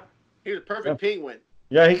 Yeah. He was a perfect Penguin.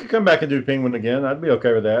 Yeah, he could come back and do Penguin again. I'd be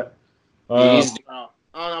okay with that. I don't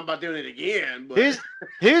know about doing it again, but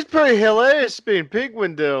he's pretty hilarious being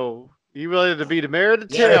Penguin though. He wanted to be the mayor of the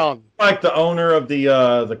town. Like the owner of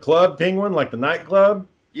the club Penguin, like the nightclub.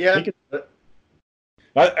 Yeah. He could,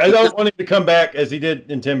 I don't want him to come back as he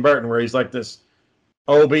did in Tim Burton, where he's like this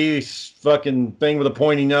obese fucking thing with a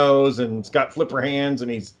pointy nose and it's got flipper hands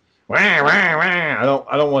and he's wah wah wah. I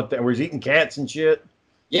don't want that. Where he's eating cats and shit.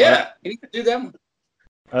 Yeah, he could do that.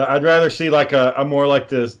 I'd rather see like a more like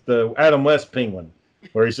the Adam West Penguin,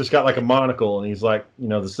 where he's just got like a monocle and he's like, you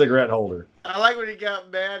know, the cigarette holder. I like when he got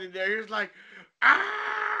mad in there. He was like,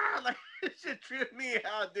 like it shit tripped me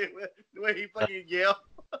out, dude. The way he fucking yelled.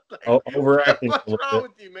 Like, overacting. What's wrong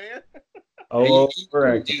with you, man? He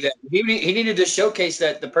do that. He needed to showcase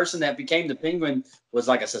that the person that became the Penguin was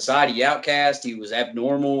like a society outcast. He was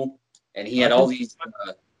abnormal, and he had all these.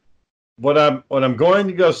 What I'm going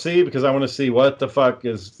to go see, because I want to see what the fuck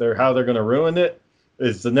how they're going to ruin it,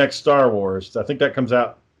 is the next Star Wars. I think that comes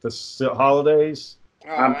out this holidays.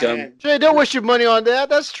 Oh, I'm done. Jay, don't waste your money on that.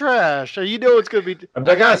 That's trash. You know it's going to be.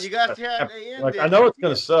 You got to have the end. Like, I know it's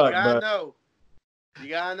going to suck, You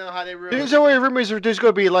gotta know how they ruin. There's always rumors there's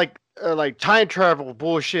going to be like time travel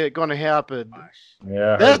bullshit going to happen.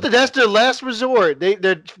 Yeah, that's their last resort.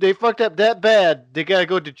 They fucked up that bad. They got to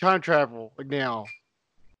go to time travel now.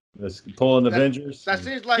 That's pulling Avengers. That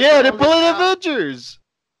seems like they're pulling Avengers.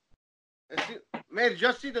 Man, did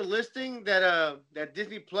you see the listing that that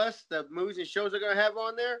Disney Plus, the movies and shows are gonna have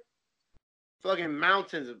on there? Fucking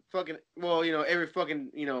mountains of fucking every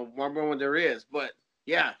fucking Marvel one there is, but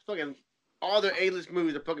yeah, fucking all their A-list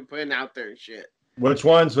movies are fucking putting out there and shit. Which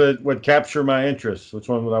ones would capture my interest? Which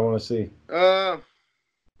one would I want to see?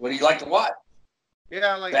 What do you like to watch?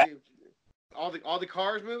 Yeah, like all the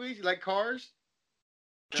Cars movies. You like Cars?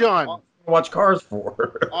 John, watch Cars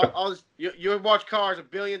for. You'll watch Cars a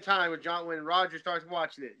billion times when Roger starts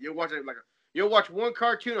watching it. You'll watch it you'll watch one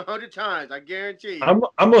cartoon 100 times. I guarantee you. I'm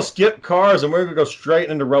gonna skip Cars and we're gonna go straight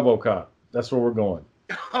into RoboCop. That's where we're going.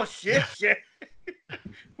 Oh shit!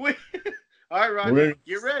 All right, Roger,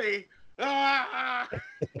 get ready.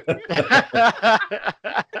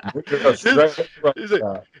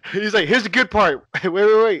 He's like, here's the good part.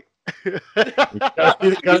 Wait. You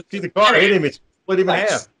gotta see the car hit him. It's split him in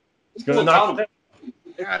half. It's gonna knock him down.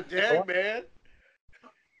 God damn, man.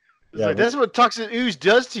 Yeah, like, that's what toxic ooze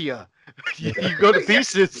does to you. You go to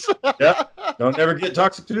pieces. Yeah. Don't ever get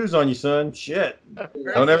toxic ooze on you, son. Shit.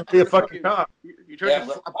 Don't ever be a fucking cop. You turn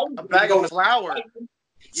a bag of flour.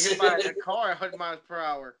 You hit by a car 100 miles per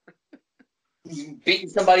hour. You beating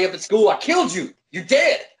somebody up at school. I killed you. You're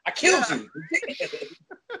dead. I killed you.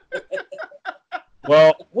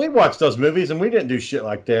 Well, we watched those movies and we didn't do shit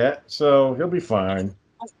like that, so he'll be fine.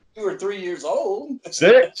 You were 3 years old.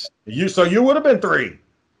 6? So you would have been 3.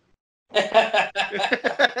 That's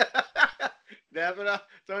what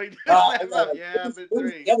yeah, I've been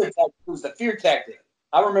 3. The other tactic was the fear tactic.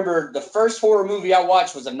 I remember the first horror movie I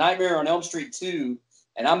watched was A Nightmare on Elm Street 2,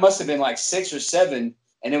 and I must have been like 6 or 7,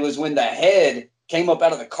 and it was when the head came up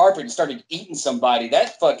out of the carpet and started eating somebody.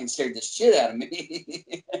 That fucking scared the shit out of me.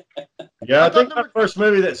 Yeah, I think my first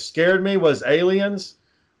movie that scared me was Aliens,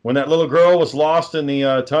 when that little girl was lost in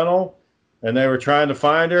the tunnel, and they were trying to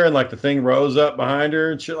find her, and like the thing rose up behind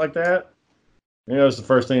her and shit like that. Yeah, that was the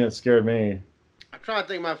first thing that scared me. I'm trying to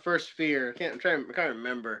think of my first fear. I can't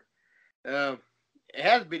remember. It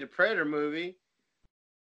has to be the Predator movie.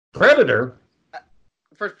 Predator?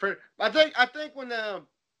 First Predator. I think when that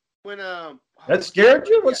scared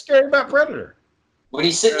you? What's scary about Predator? When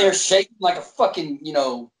he's sitting there shaking like a fucking,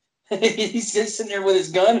 he's just sitting there with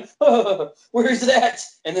his gun. Oh, where's that?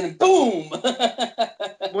 And then boom.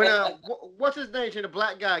 When what's his name? The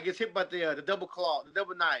black guy gets hit by the double claw, the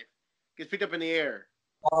double knife, gets picked up in the air.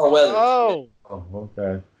 Oh,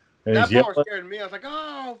 okay. And that part was scaring me. I was like,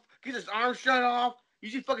 oh, get his arm shut off.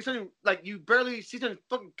 You see fucking something like you barely see something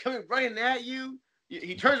fucking coming running at you.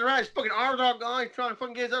 He turns around, his fucking arms all gone. He's trying to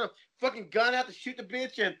fucking get his other fucking gun out to shoot the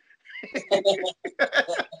bitch, and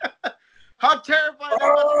How terrified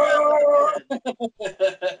that was.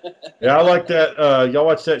 Yeah, I like that. Y'all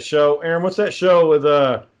watch that show, Aaron? What's that show with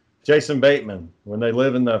Jason Bateman when they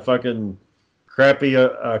live in the fucking crappy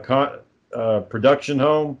production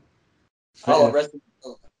home? Oh, Arrested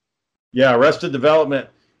Development. Yeah, Arrested Development.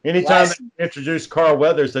 Anytime they introduced Carl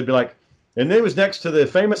Weathers, they'd be like, and he was next to the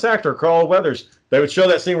famous actor Carl Weathers. They would show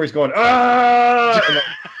that scene where he's going, ah,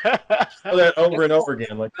 and show that over and over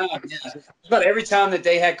again. Like, But every time that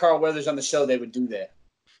they had Carl Weathers on the show, they would do that.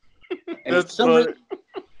 And That's some funny. reason,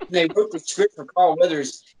 when they wrote the script for Carl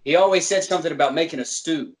Weathers, he always said something about making a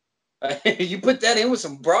stew. You put that in with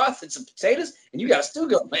some broth and some potatoes, and you got a stew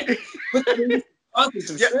going, man. Put that in with some broth and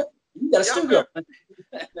some shrimp, you got a stew going.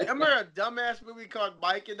 Remember a dumbass movie called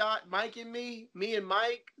Mike and Me and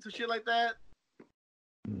Mike, some shit like that?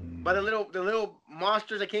 But the little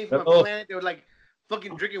monsters that came from a planet, they were like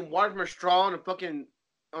fucking drinking water from a straw on a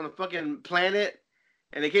fucking planet,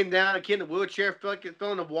 and they came down. A kid in a wheelchair fell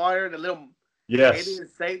in the water. The little alien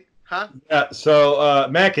saved, huh? Yeah. So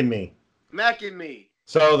Mac and Me.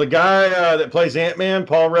 So the guy that plays Ant-Man,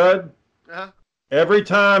 Paul Rudd. Every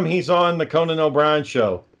time he's on the Conan O'Brien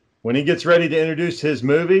show, when he gets ready to introduce his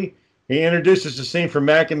movie, he introduces the scene from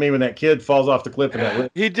Mac and Me when that kid falls off the cliff in that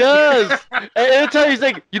lift. He does. And every time he's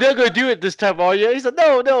like, "You're not gonna do it this time, are you?" He's like,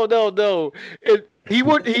 "No." And he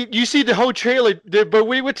would. You see the whole trailer, but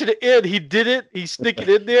when he went to the end, he did it. He stick it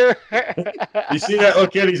in there. You see that little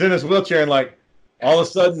kid? He's in his wheelchair, and like all of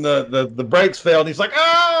a sudden the brakes failed. And he's like,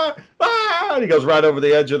 ah, and he goes right over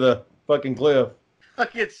the edge of the fucking cliff.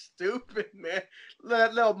 Fucking stupid, man.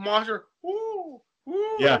 That little monster. Ooh,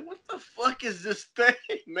 yeah. What the fuck is this thing,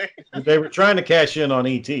 man? They were trying to cash in on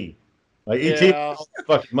E.T. Like E.T. all the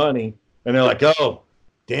fucking money, and they're like, oh,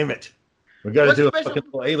 damn it, we got to do a fucking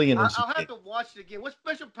little alien. I'll have to watch it again. What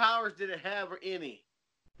special powers did it have, or any?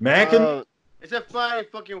 Mac and It's a flying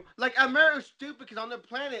fucking like I remember it was stupid because on the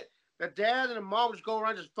planet, the dad and the mom would just go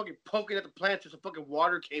around just fucking poking at the plant till some fucking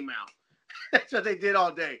water came out. That's what they did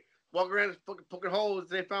all day. Walk around and fucking poking holes.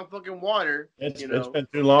 They found fucking water. It's been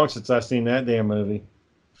too long since I've seen that damn movie.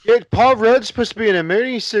 Yeah, Paul Rudd's supposed to be in a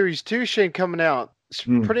mini series too, Shane, coming out. It's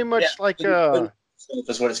pretty much like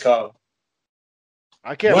That's what it's called.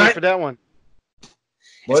 I can't wait for that one.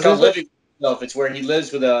 It's called Living with Himself. It's where he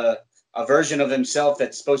lives with a version of himself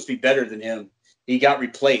that's supposed to be better than him. He got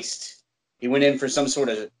replaced. He went in for some sort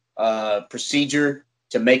of procedure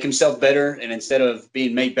to make himself better, and instead of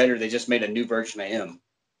being made better, they just made a new version of him.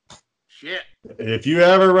 Shit. If you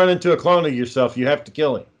ever run into a clone of yourself, you have to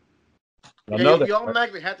kill him. You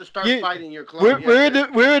automatically have to start fighting your clone. We're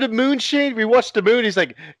at the moon, Shane. We watched the moon. He's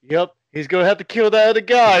like, yep, he's going to have to kill that other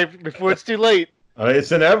guy before it's too late.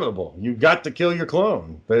 It's inevitable. You've got to kill your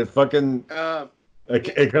clone. But fucking,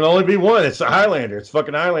 it can only be one. It's a Highlander. It's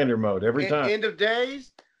fucking Highlander mode every time. End of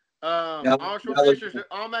days, Arnold Fisher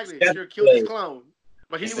automatically killed his clone.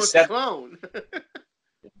 But he was the clone.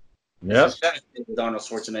 Yep. With Arnold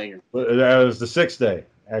Schwarzenegger. That was the 6th day,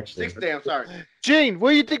 actually. 6th day, I'm sorry. Gene, what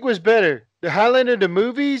do you think was better? The Highlander, the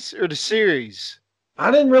movies, or the series? I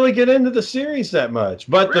didn't really get into the series that much,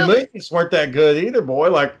 but the movies weren't that good either, boy.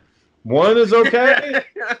 Like, one is okay,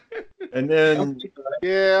 and then...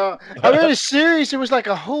 Yeah. I read a series, it was like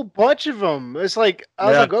a whole bunch of them. It's like, I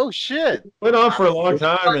was like, oh, shit. It went on for a long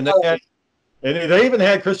time, and they even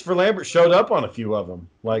had Christopher Lambert showed up on a few of them.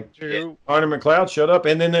 Like, Arnold McCloud showed up,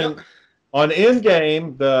 and then on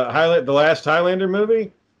Endgame, the last Highlander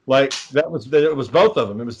movie, like it was both of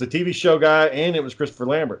them. It was the TV show guy and it was Christopher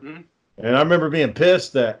Lambert. Mm-hmm. And I remember being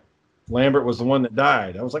pissed that Lambert was the one that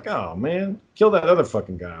died. I was like, oh man, kill that other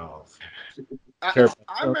fucking guy off.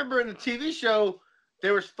 I remember in the TV show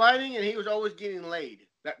there was fighting and he was always getting laid.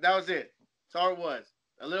 That was it. That's all it was.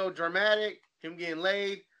 A little dramatic, him getting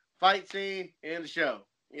laid, fight scene, and the show.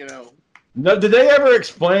 You know. No, did they ever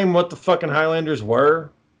explain what the fucking Highlanders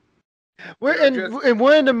were? In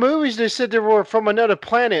one of the movies, they said they were from another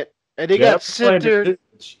planet, and they got sent there.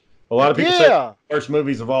 A lot of people say the worst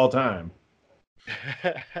movies of all time.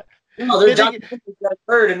 No, they're documentaries that I've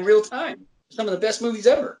heard in real time. Some of the best movies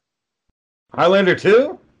ever. Highlander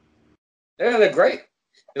 2? Yeah, they're great.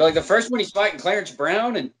 They're like the first one, he's fighting Clarence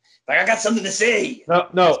Brown, and like, I got something to say.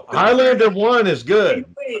 No, Highlander 1 is good.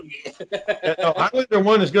 No, Highlander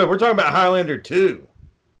 1 is good. We're talking about Highlander 2.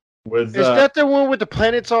 Is that the one with the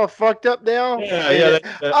planets all fucked up now? Yeah.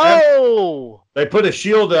 They put a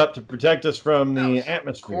shield up to protect us from the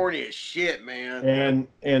atmosphere. Corny as shit, man.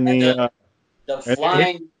 And the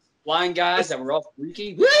flying guys that were all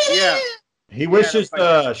freaky. Yeah. He wishes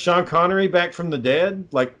Sean Connery back from the dead.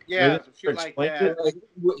 Like, shit like that.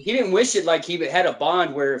 He didn't wish it like he had a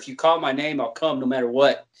bond where if you call my name, I'll come no matter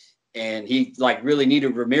what. and he like really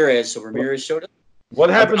needed Ramirez, so Ramirez showed up. What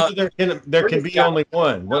happened to there can be only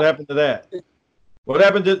one? What happened to that? What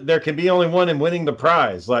happened to there can be only one in winning the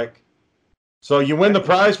prize? Like, so you win the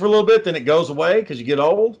prize for a little bit, then it goes away because you get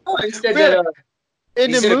old? Oh, he said Man, that,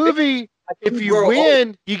 in he the said movie, if you grow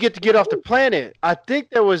win, you get to get off the planet. I think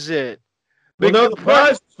that was it. Well, no, the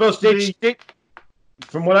prize is supposed to be, They-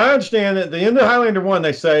 from what I understand, at the end of Highlander 1,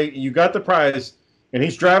 they say you got the prize, and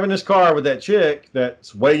he's driving his car with that chick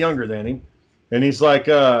that's way younger than him, and he's like,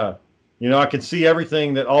 you know, I can see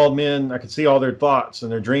everything that all men, I can see all their thoughts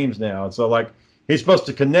and their dreams now. And so, like, he's supposed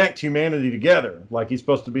to connect humanity together. Like, he's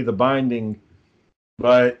supposed to be the binding.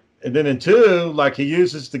 But, and then in 2, like, he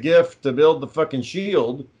uses the gift to build the fucking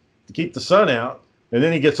shield to keep the sun out. And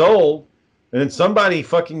then he gets old. And then somebody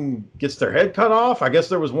fucking gets their head cut off. I guess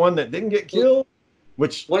there was one that didn't get killed.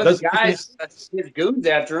 Which one of the guys, his goons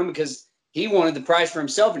after him because he wanted the prize for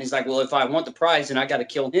himself. And he's like, well, if I want the prize, then I got to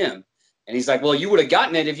kill him. And he's like, well, you would have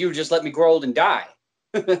gotten it if you would just let me grow old and die.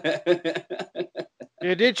 It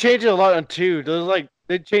did change it a lot on 2.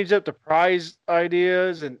 They changed up the prize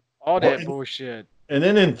ideas and all that bullshit. And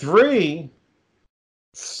then in 3,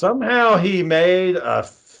 somehow he made a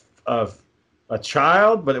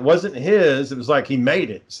child, but it wasn't his. It was like he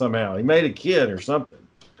made it somehow. He made a kid or something.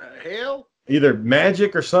 The hell? Either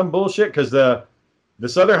magic or some bullshit. Because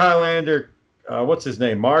this other Highlander, what's his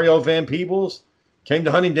name, Mario Van Peebles, came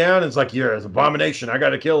to hunt him down and it's like, you're an abomination. I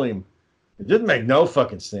got to kill him. It didn't make no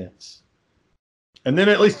fucking sense. And then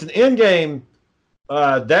at least in Endgame,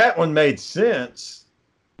 that one made sense,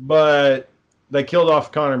 but they killed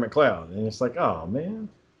off Connor McLeod. And it's like, oh, man.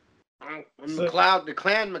 McLeod, the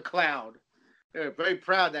clan McLeod. They're very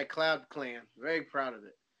proud of that Cloud clan. Very proud of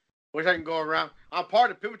it. Wish I can go around. I'm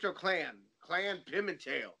part of Pimentel clan. Clan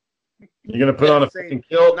Pimentel. You're going to put on a fucking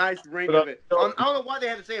kilt? Nice ring of it. I don't know why they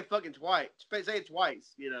had to say it fucking twice. Say it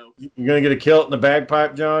twice, you know. You're going to get a kilt and a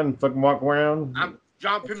bagpipe, John, and fucking walk around? I'm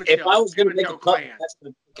John Pimentel. If I was going to make a clan, that's what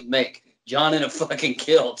I could make. John in a fucking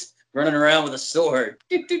kilt, running around with a sword.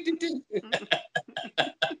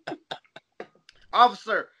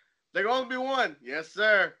 Officer, they're going to be one. Yes,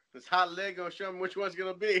 sir. This hot leg going to show them which one's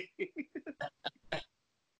going to be.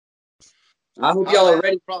 I hope y'all are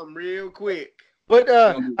ready. Problem real quick. But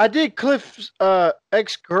I did. Cliff's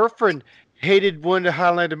ex-girlfriend hated one of the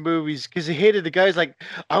Highlander movies because he hated the guys like,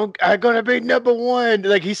 I'm gonna be number one.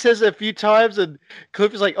 Like he says it a few times, and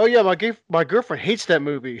Cliff is like, oh yeah, my girlfriend hates that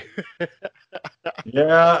movie.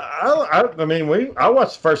 Yeah, I mean, I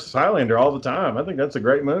watch the first Highlander all the time. I think that's a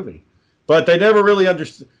great movie, but they never really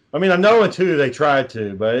understood. I mean, I know in 2 they tried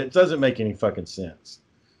to, but it doesn't make any fucking sense.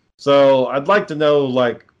 So I'd like to know,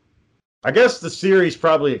 like, I guess the series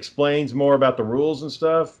probably explains more about the rules and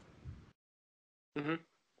stuff. Mm-hmm.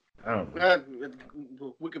 I don't know.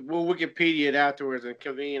 We'll Wikipedia it afterwards and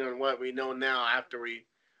convene on what we know now after we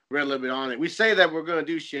read a little bit on it. We say that we're going to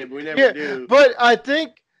do shit, but we never do. But I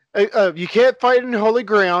think you can't fight in holy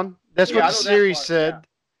ground. That's what the series said.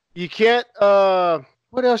 Yeah. You can't.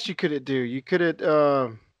 What else you couldn't do? You couldn't.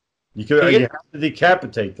 You have to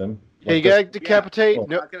decapitate them. Yeah, you got to decapitate.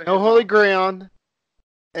 No holy ground.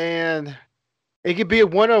 And it could be a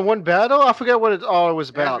one-on-one battle. I forgot what it all was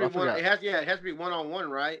about. It has to be one-on-one,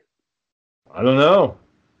 right? I don't know,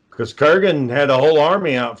 because Kurgan had a whole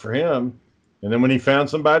army out for him, and then when he found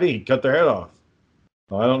somebody, he cut their head off.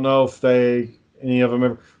 I don't know if any of them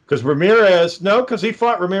ever, because Ramirez, no, because he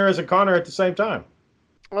fought Ramirez and Connor at the same time.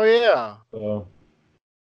 Oh yeah. So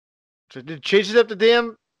it changes up the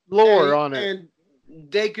damn lore on it. And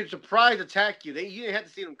they could surprise attack you. You didn't have to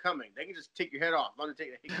see them coming. They can just take your head off.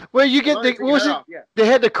 Well, you get they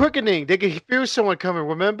had the quickening. They could feel someone coming.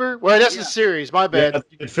 Remember? Well, that's the series. My bad. Yeah,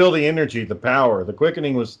 you could feel the energy, the power. The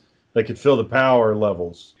quickening was they could feel the power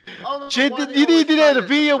levels. Shane, you need to do that in a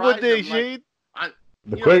video one day, Shane.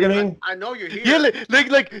 The quickening. I know you're here. Yeah,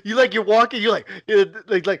 you're walking. You're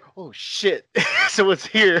like oh shit, someone's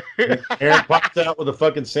here. Aaron pops out with a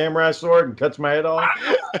fucking samurai sword and cuts my head off.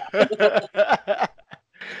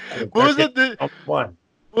 What was it? What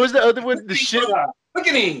was the other one? The shit.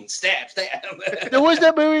 Quickening, stab. There was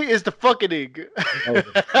that movie. Is the fucking.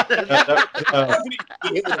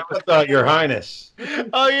 Your Highness.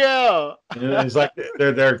 Oh yeah. It's like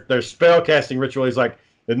their spell casting ritual. He's like,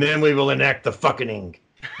 and then we will enact the fucking.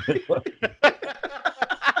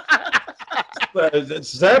 The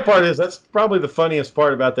sad part is that's probably the funniest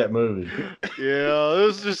part about that movie. Yeah, it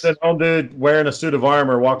was just that old dude wearing a suit of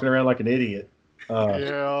armor, walking around like an idiot.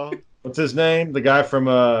 Yeah. What's his name? The guy from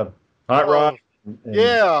Hot Rod.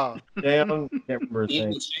 Yeah. Down. Can't remember his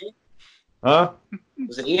name. Shane? Huh?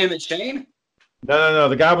 Was it Ian McShane? No.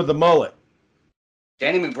 The guy with the mullet.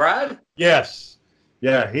 Danny McBride? Yes.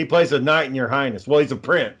 Yeah, he plays a knight in Your Highness. Well, he's a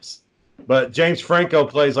prince, but James Franco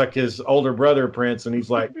plays like his older brother, Prince, and he's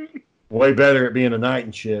like way better at being a knight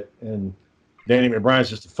and shit. And Danny McBride's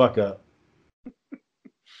just a fuck up.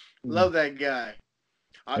 Love that guy.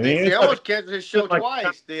 And They almost canceled his show like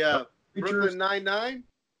twice. The Preachers. Brooklyn Nine-Nine.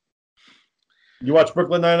 You watch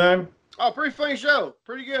Brooklyn Nine-Nine? Oh, pretty funny show.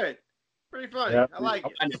 Pretty good. Pretty funny. Yeah. I like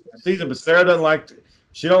it. Season, but Sarah doesn't like.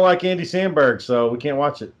 She don't like Andy Samberg, so we can't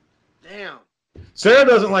watch it. Damn. Sarah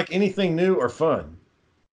doesn't like anything new or fun.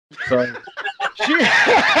 So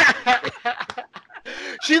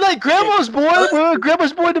She liked Grandma's Boy. Remember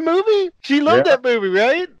Grandma's Boy, the movie? She loved that movie,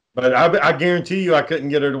 right? but I guarantee you I couldn't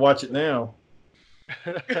get her to watch it now.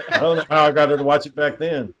 I don't know how I got her to watch it back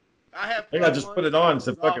then. I think I just put it on and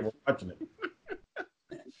said, fuck it, we're watching it.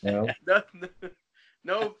 You know?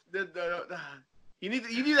 No, you need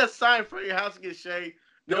that sign for your house to get shade.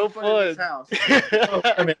 No fun in this house.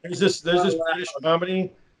 I mean, there's this British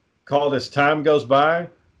comedy called As Time Goes By.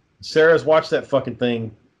 Sarah's watched that fucking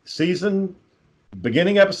thing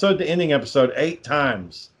beginning episode to ending episode 8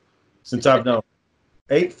 times since I've known.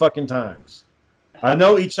 8 fucking times. I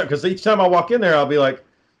know each time, because each time I walk in there, I'll be like,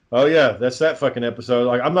 oh yeah, that's that fucking episode.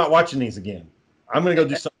 Like, I'm not watching these again. I'm going to go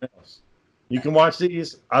do something else. You can watch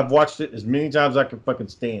these. I've watched it as many times as I can fucking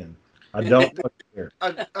stand. I don't fucking care.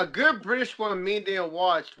 A good British one me and Dan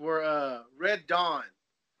watched were Red Dawn.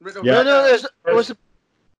 Yeah.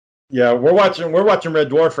 Yeah, we're watching Red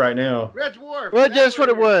Dwarf right now. Red Dwarf. Well, that's what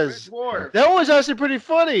it was. Red Dwarf. That was actually pretty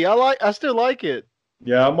funny. I still like it.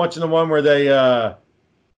 Yeah, I'm watching the one where they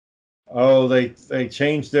they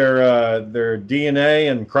changed their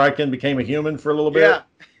DNA and Kryken became a human for a little bit. Yeah.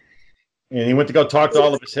 And he went to go talk to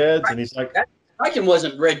all of his heads, and he's like, Kryken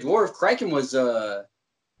wasn't Red Dwarf. Kryken was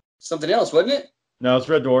something else, wasn't it? no, it's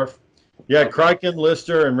Red Dwarf. Yeah, Kryken,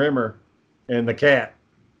 Lister, and Rimmer, and the cat.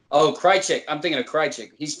 Oh, Krychek. I'm thinking of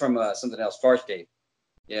Krychek. He's from something else. Farscape.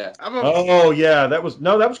 Yeah. Oh yeah, that was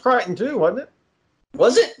Kryten too, wasn't it?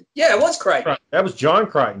 Was it? Yeah, it was Kryten. That was John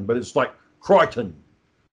Kryten, but it's like Crichton.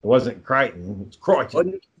 It wasn't Crichton. It's Crichton.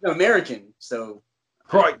 Wasn't American, so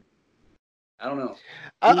Crichton. I don't know.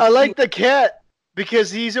 I like the cat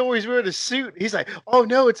because he's always wearing a suit. He's like, oh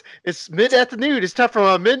no, it's mid-afternoon. It's time for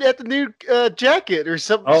a mid-afternoon jacket or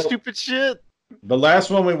some stupid shit. The last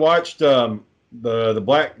one we watched, the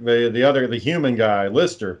human guy,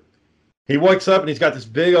 Lister. He wakes up and he's got this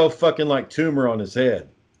big old fucking like tumor on his head,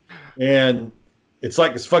 and it's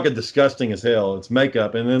fucking disgusting as hell. It's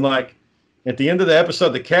makeup, and then like at the end of the episode,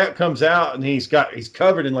 the cat comes out and he's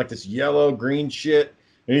covered in like this yellow green shit.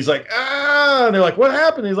 And he's like, ah! And they're like, what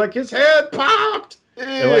happened? He's like, his head popped.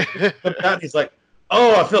 And like, he's like,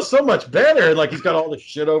 oh, I feel so much better. And like, he's got all this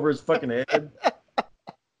shit over his fucking head.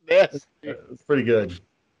 Yes. It's pretty good.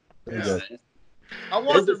 Pretty good. I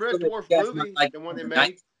watched the Red Dwarf movie, the one they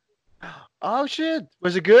made. Oh shit!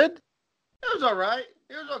 Was it good? It was all right.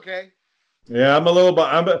 It was okay. Yeah, I'm a little.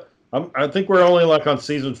 I think we're only like on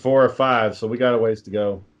season 4 or 5, so we got a ways to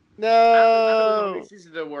go. No. I don't know how many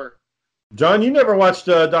seasons there were. John, you never watched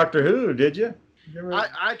Doctor Who, did you?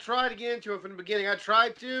 I tried to get into it from the beginning. I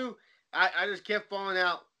tried to. I just kept falling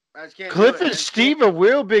out. I just can't. Cliff do it. and Steve are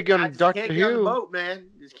real big I on just Doctor can't get on the Who. boat, man.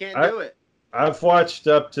 Just can't do it. I've watched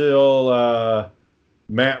up till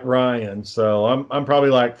Matt Ryan, so I'm probably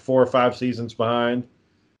like 4 or 5 seasons behind.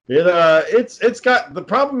 It's got, the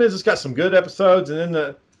problem is it's got some good episodes, and then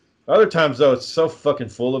the other times though it's so fucking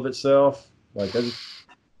full of itself. Like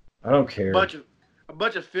I don't care. A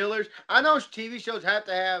bunch of fillers. I know TV shows have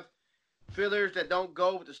to have fillers that don't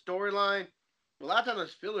go with the storyline. A lot of times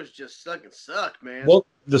those fillers just suck, man. Well,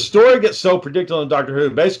 the story gets so predictable in Doctor Who.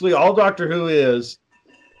 Basically, all Doctor Who is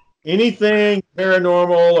anything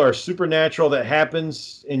paranormal or supernatural that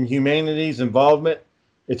happens in humanity's involvement,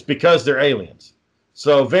 it's because they're aliens.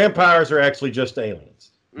 So vampires are actually just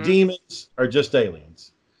aliens. Demons are just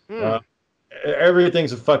aliens.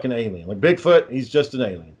 Everything's a fucking alien. Like Bigfoot, he's just an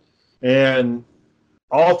alien. And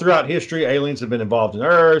all throughout history, aliens have been involved in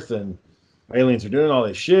Earth, and aliens are doing all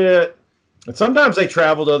this shit. And sometimes they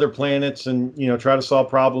travel to other planets and, try to solve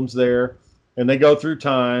problems there. And they go through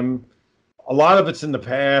time. A lot of it's in the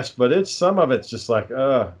past, but some of it's just like,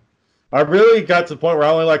 I really got to the point where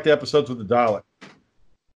I only like the episodes with the Dalek.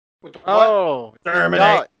 With the what? Oh,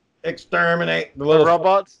 Exterminate the little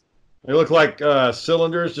robots. They look like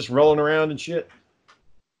cylinders just rolling around and shit.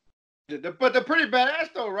 But they're pretty badass,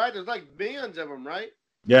 though, right? There's like billions of them, right?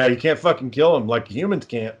 Yeah, you can't fucking kill them like humans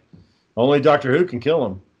can't. Only Doctor Who can kill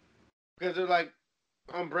them. Because they're like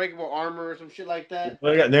unbreakable armor or some shit like that.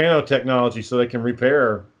 They got nanotechnology so they can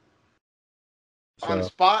repair. On the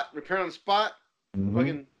spot, repair on the spot.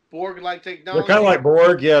 Fucking Borg-like technology. They're kind of like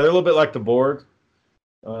Borg. Yeah, they're a little bit like the Borg.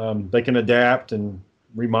 They can adapt and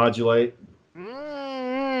remodulate.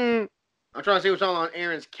 I'm trying to see what's on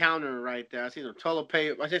Aaron's counter right there. I see some toilet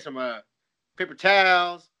paper. I see some paper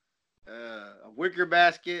towels, a wicker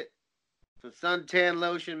basket, some suntan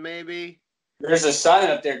lotion, maybe. There's a sign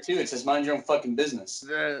up there too. It says "Mind your own fucking business."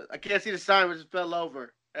 I can't see the sign, which just fell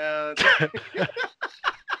over. It's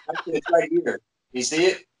right here. You see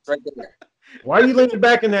it? It's right there. Why are you leaning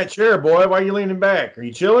back in that chair, boy? Why are you leaning back? Are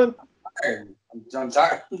you chilling? I'm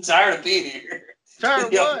tired. I'm tired of being here. Tired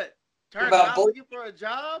of what? Tired About of bull- looking for a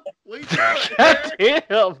job? What are you doing?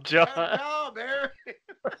 Damn, John. Job, Aaron.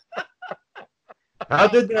 How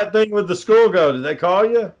did that thing with the school go? Did they call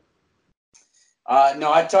you?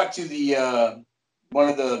 No, I talked to the one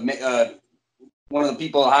of the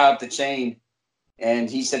people high up the chain, and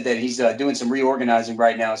he said that he's doing some reorganizing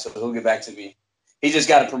right now, so he'll get back to me. He just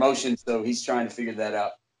got a promotion, so he's trying to figure that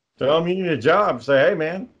out. Tell them you need a job. Say, hey,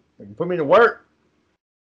 man, put me to work.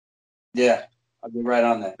 Yeah, I'll be right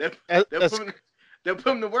on that. They'll put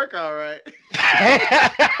him to work, all right.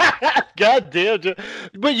 God damn.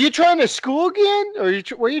 But you trying to school again? Or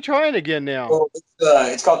where are you trying again now? Well,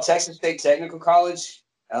 it's called Texas State Technical College.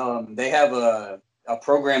 They have a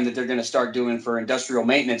program that they're going to start doing for industrial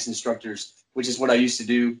maintenance instructors, which is what I used to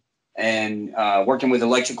do. And working with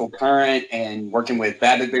electrical current and working with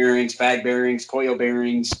Babbitt bearings, fag bearings, coil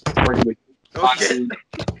bearings, working with boxing,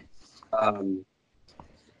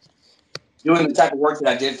 doing the type of work that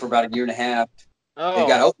I did for about a year and a half. They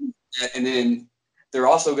got open, and then they're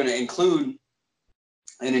also going to include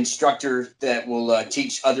an instructor that will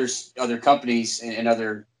teach other companies and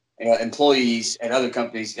other employees at other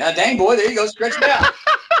companies. God dang, boy, there you go, stretch it out.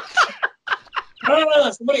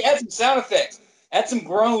 No, somebody add some sound effects. Add some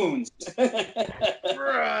groans. As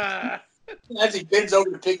he bends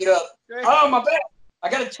over to pick it up. Oh, my back. I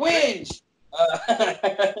got a twinge.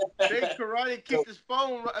 Big Karate kicked his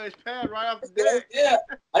pad right off the deck. Yeah.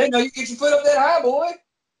 I didn't know you could get your foot up that high, boy.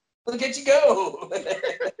 Look at you go.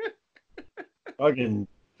 Fucking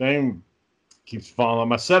thing keeps falling.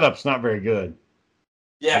 My setup's not very good.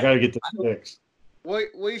 Yeah. I got to get this fixed.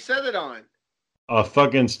 What you set it on? A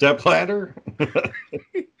fucking step ladder?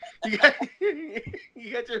 You got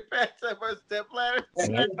your pants up on a step ladder?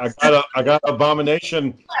 I got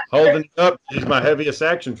Abomination holding it up. He's my heaviest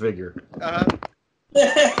action figure. So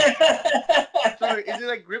is it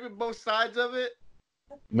like gripping both sides of it?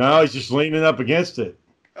 No, he's just leaning up against it.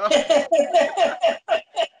 Oh.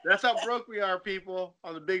 That's how broke we are, people,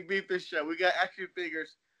 on the Big Beefus Show. We got action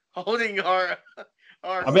figures holding our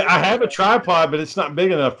I mean, I have a tripod, but it's not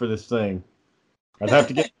big enough for this thing. I'd have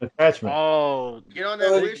to get an attachment. Oh, get on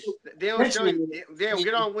that Wish. They'll show you. They'll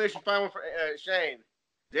get on Wish and find one for Shane.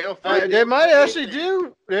 They'll find. They might actually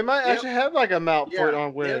do. They might actually have like a mount for it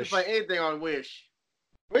on Wish. They'll find anything on Wish.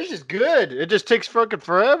 Wish is good. It just takes fucking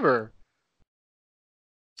forever.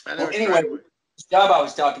 Well, anyway, this job I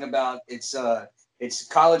was talking about, it's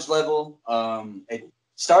college level.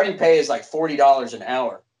 Starting pay is like $40 an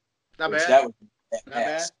hour. Not bad. That would be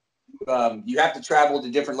Not bad. You have to travel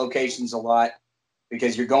to different locations a lot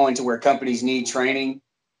because you're going to where companies need training.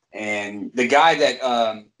 And the guy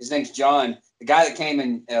that his name's John, the guy that came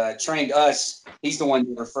and trained us, he's the one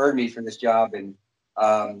who referred me for this job. And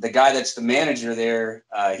the guy that's the manager there,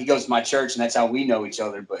 he goes to my church, and that's how we know each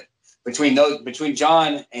other. But between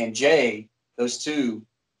John and Jay, those two,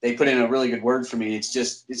 they put in a really good word for me. It's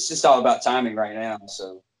just all about timing right now.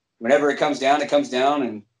 So whenever it comes down,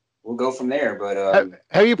 and we'll go from there. But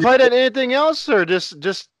have you played at anything else, or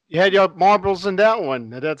just you had your marbles in that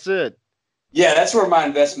one, and that's it? Yeah, that's where my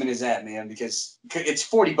investment is at, man, because it's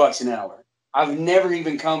 $40 an hour. I've never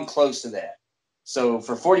even come close to that. So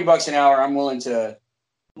for $40 an hour, I'm willing to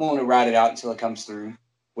ride it out until it comes through,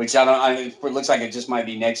 which it looks like it just might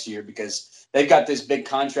be next year because they've got this big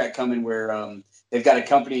contract coming where they've got a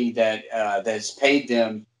company that has paid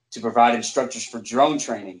them to provide instructors for drone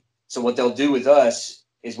training. So what they'll do with us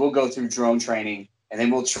is we'll go through drone training and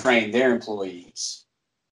then we'll train their employees.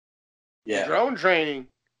 Yeah. Drone training.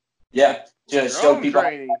 Yeah. Just show Drone people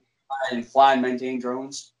training. how to fly and maintain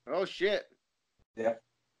drones. Oh shit. Yeah.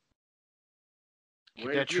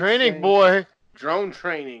 That training, boy. Drone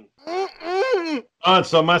training.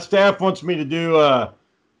 So my staff wants me to do. I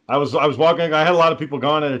was walking. I had a lot of people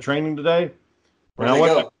gone at a training today, and I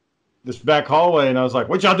went this back hallway, and I was like,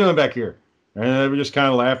 "What y'all doing back here?" And they were just kind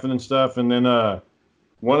of laughing and stuff. And then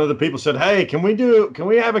one of the people said, "Hey, can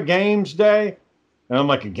we have a games day?" And I'm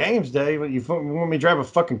like, "A games day? What, you want me to drive a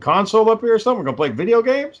fucking console up here or something? We're gonna play video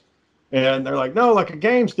games?" And they're like, "No, like a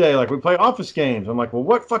games day. Like we play office games." I'm like, "Well,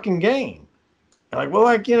 what fucking game?" They're like, "Well,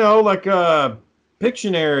 like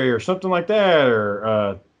Pictionary or something like that,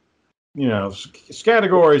 or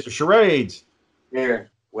categories or charades.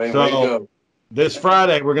 Here, way to So go. this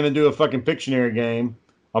Friday we're gonna do a fucking Pictionary game.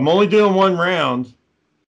 I'm only doing one round,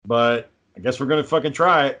 but I guess we're gonna fucking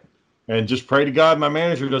try it and just pray to God my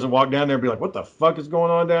manager doesn't walk down there and be like, "What the fuck is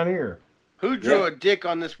going on down here?" Who drew a dick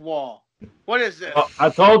on this wall? What is this? I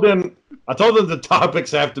told them the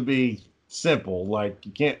topics have to be simple. Like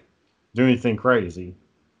you can't do anything crazy.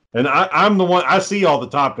 And I'm the one, I see all the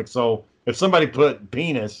topics. So if somebody put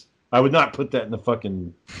penis, I would not put that in the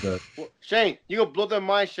fucking. Shane, you go blow their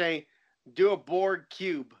mind, Shane. Do a board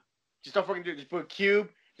cube. Just don't fucking do it. Just put a cube.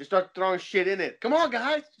 Just start throwing shit in it. Come on,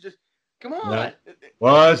 guys. Just come on. No.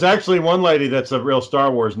 Well, it's actually one lady that's a real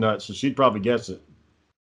Star Wars nut, so she'd probably guess it.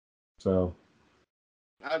 So.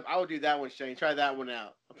 I would do that one, Shane. Try that one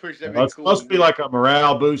out. I'm pretty sure that'd Well, be it's cool. supposed to be like a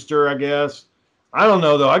morale booster, I guess. I don't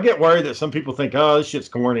know though. I get worried that some people think, "Oh, this shit's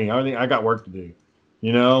corny." I think I got work to do,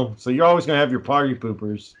 So you're always gonna have your party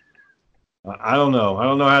poopers. I don't know. I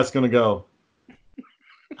don't know how it's gonna go.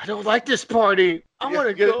 I don't like this party. I'm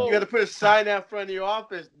gonna go. You got to put a sign out front of your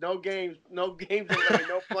office. No games. No games.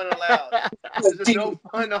 No fun allowed. There's no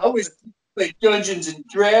fun. Always play Dungeons and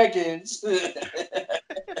Dragons.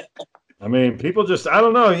 I mean, people just, I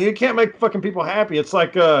don't know. You can't make fucking people happy. It's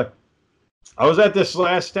like, I was at this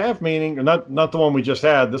last staff meeting, or not the one we just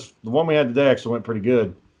had. The one we had today actually went pretty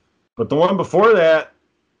good. But the one before that,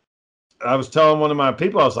 I was telling one of my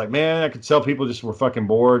people, I was like, man, I could tell people just were fucking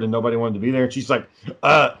bored and nobody wanted to be there. And she's like,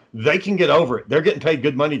 they can get over it. They're getting paid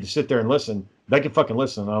good money to sit there and listen. They can fucking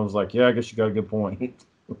listen. And I was like, yeah, I guess you got a good point.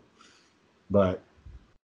 But,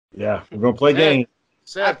 yeah, we're going to play games.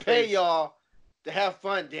 I pay y'all to have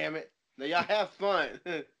fun, damn it. Now y'all have fun.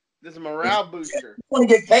 This is a morale booster. You want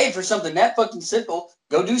to get paid for something that fucking simple,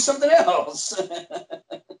 go do something else.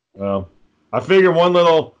 Well, I figure one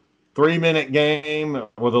little 3-minute game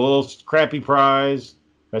with a little crappy prize,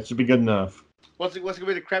 that should be good enough. What's going to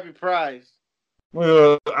be the crappy prize?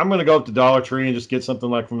 Well, I'm going to go up to Dollar Tree and just get something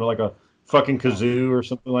like from like a fucking kazoo or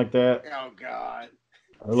something like that. Oh, God.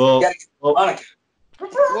 A little.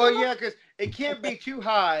 Well, yeah, because it can't be too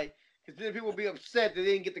high, because then people will be upset that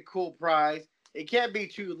they didn't get the cool prize. It can't be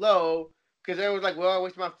too low, because everyone's like, well, I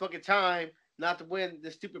wasted my fucking time not to win the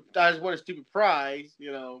stupid, I just won a stupid prize,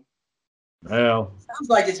 Well, sounds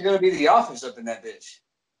like it's going to be the office up in that bitch.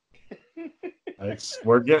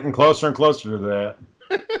 we're getting closer and closer to that.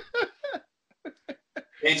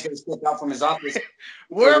 Dave's going to step out from his office.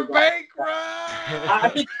 We're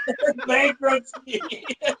bankrupt! Bankruptcy!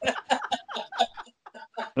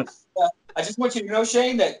 I just want you to know,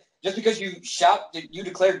 Shane, that just because you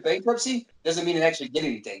declared bankruptcy doesn't mean it actually did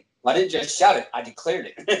anything. Well, I didn't just shout it; I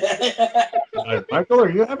declared it. Michael,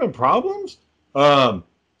 are you having problems?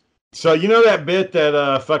 So you know that bit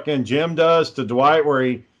that fucking Jim does to Dwight, where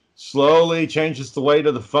he slowly changes the weight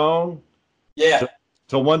of the phone? Yeah.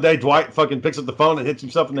 Till one day Dwight fucking picks up the phone and hits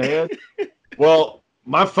himself in the head. Well,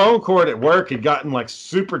 my phone cord at work had gotten like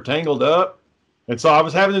super tangled up. And so I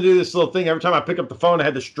was having to do this little thing. Every time I pick up the phone, I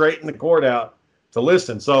had to straighten the cord out to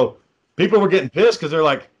listen. So people were getting pissed because they're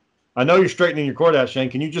like, I know you're straightening your cord out, Shane.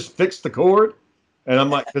 Can you just fix the cord? And I'm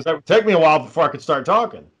like, because that would take me a while before I could start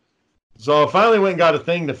talking. So I finally went and got a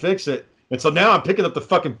thing to fix it. And so now I'm picking up the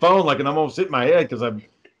fucking phone like, and I'm almost hitting my head because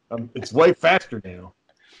it's way faster now.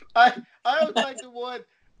 I was like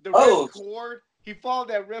the red cord. He followed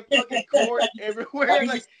that red fucking cord everywhere.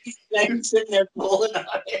 Like he's sitting there pulling on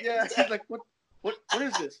it. Yeah, he's like, what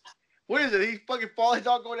is this? What is it? He fucking falling. He's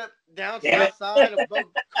all going up, down, side, above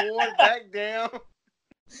the cord, back down.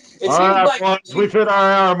 All right, like, we've hit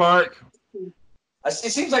our hour mark. It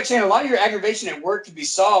seems like, Shane, a lot of your aggravation at work could be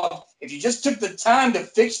solved if you just took the time to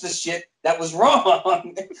fix the shit that was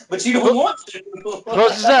wrong. But you don't want to.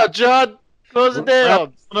 Close this out, John. Close it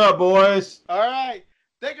down. What's up, boys? All right.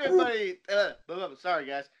 Thank you, everybody. Sorry,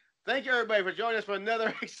 guys. Thank you, everybody, for joining us for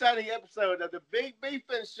another exciting episode of the Big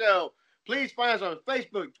Beefin' Show. Please find us on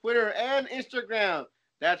Facebook, Twitter, and Instagram.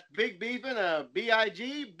 That's Big Beefin',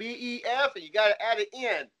 BIGBEF, and you got to add it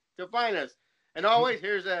in to find us. And always,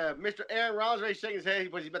 here's Mr. Aaron Rollins, ready shaking his head,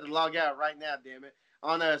 but he's about to log out right now, damn it.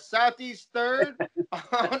 On Southeast 3rd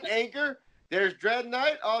on Anchor. There's Dread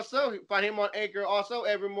Knight also. You can find him on Anchor also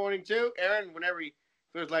every morning, too. Aaron, whenever he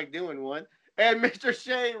feels like doing one. And Mr.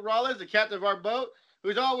 Shane Rollins, the captain of our boat,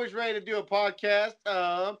 who's always ready to do a podcast.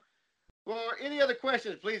 For any other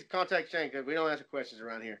questions, please contact Shane, because we don't answer questions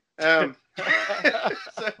around here.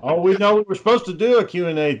 We know we were supposed to do a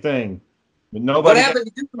Q&A thing. But nobody. What happened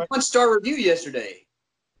to do the 1-star review yesterday?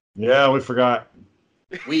 Yeah, we forgot.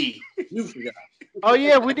 You forgot. Oh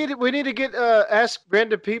yeah, we need to get ask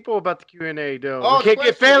random people about the Q&A though. Oh, we can't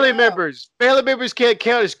get family members. Family members can't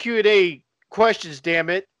count as Q&A questions. Damn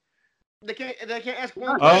it! They can't ask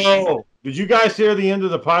one. Oh, did you guys hear the end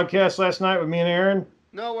of the podcast last night with me and Aaron?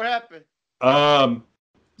 No, what happened?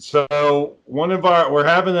 So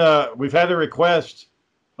we've had a request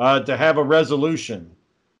to have a resolution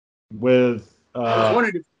with. I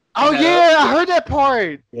heard that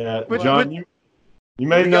part. Yeah, John, you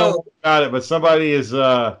may know more about it, but somebody is.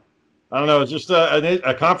 I don't know. It's just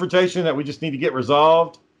a confrontation that we just need to get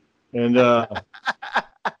resolved, and we're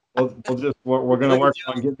going to work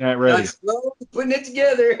on getting that ready. Putting it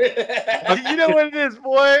together. You know what it is,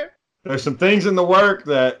 boy. There's some things in the work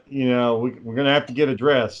that we're going to have to get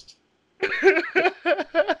addressed. And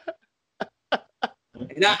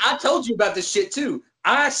I told you about this shit too.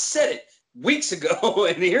 I said it weeks ago,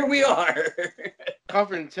 and here we are.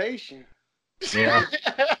 Confrontation. Yeah.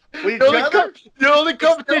 The only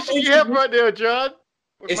competition you have right now, John.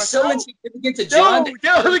 It's so insignificant to John.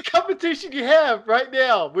 The only competition you have right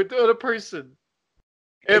now with the other person.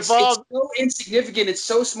 It's so insignificant. It's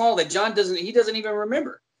so small that John doesn't even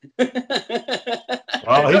remember. Well,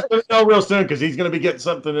 he's going to know real soon because he's going to be getting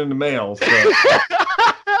something in the mail. So.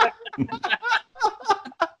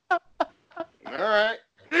 All right.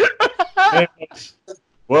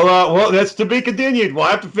 Well, that's to be continued. We'll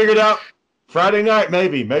have to figure it out Friday night,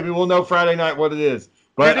 maybe. Maybe we'll know Friday night what it is.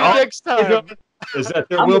 But next time is that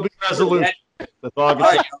there will be resolution. That's all I can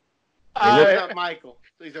say. Please don't Michael.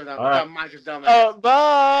 Please don't. Right. Michael's dumb.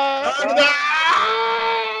 Bye.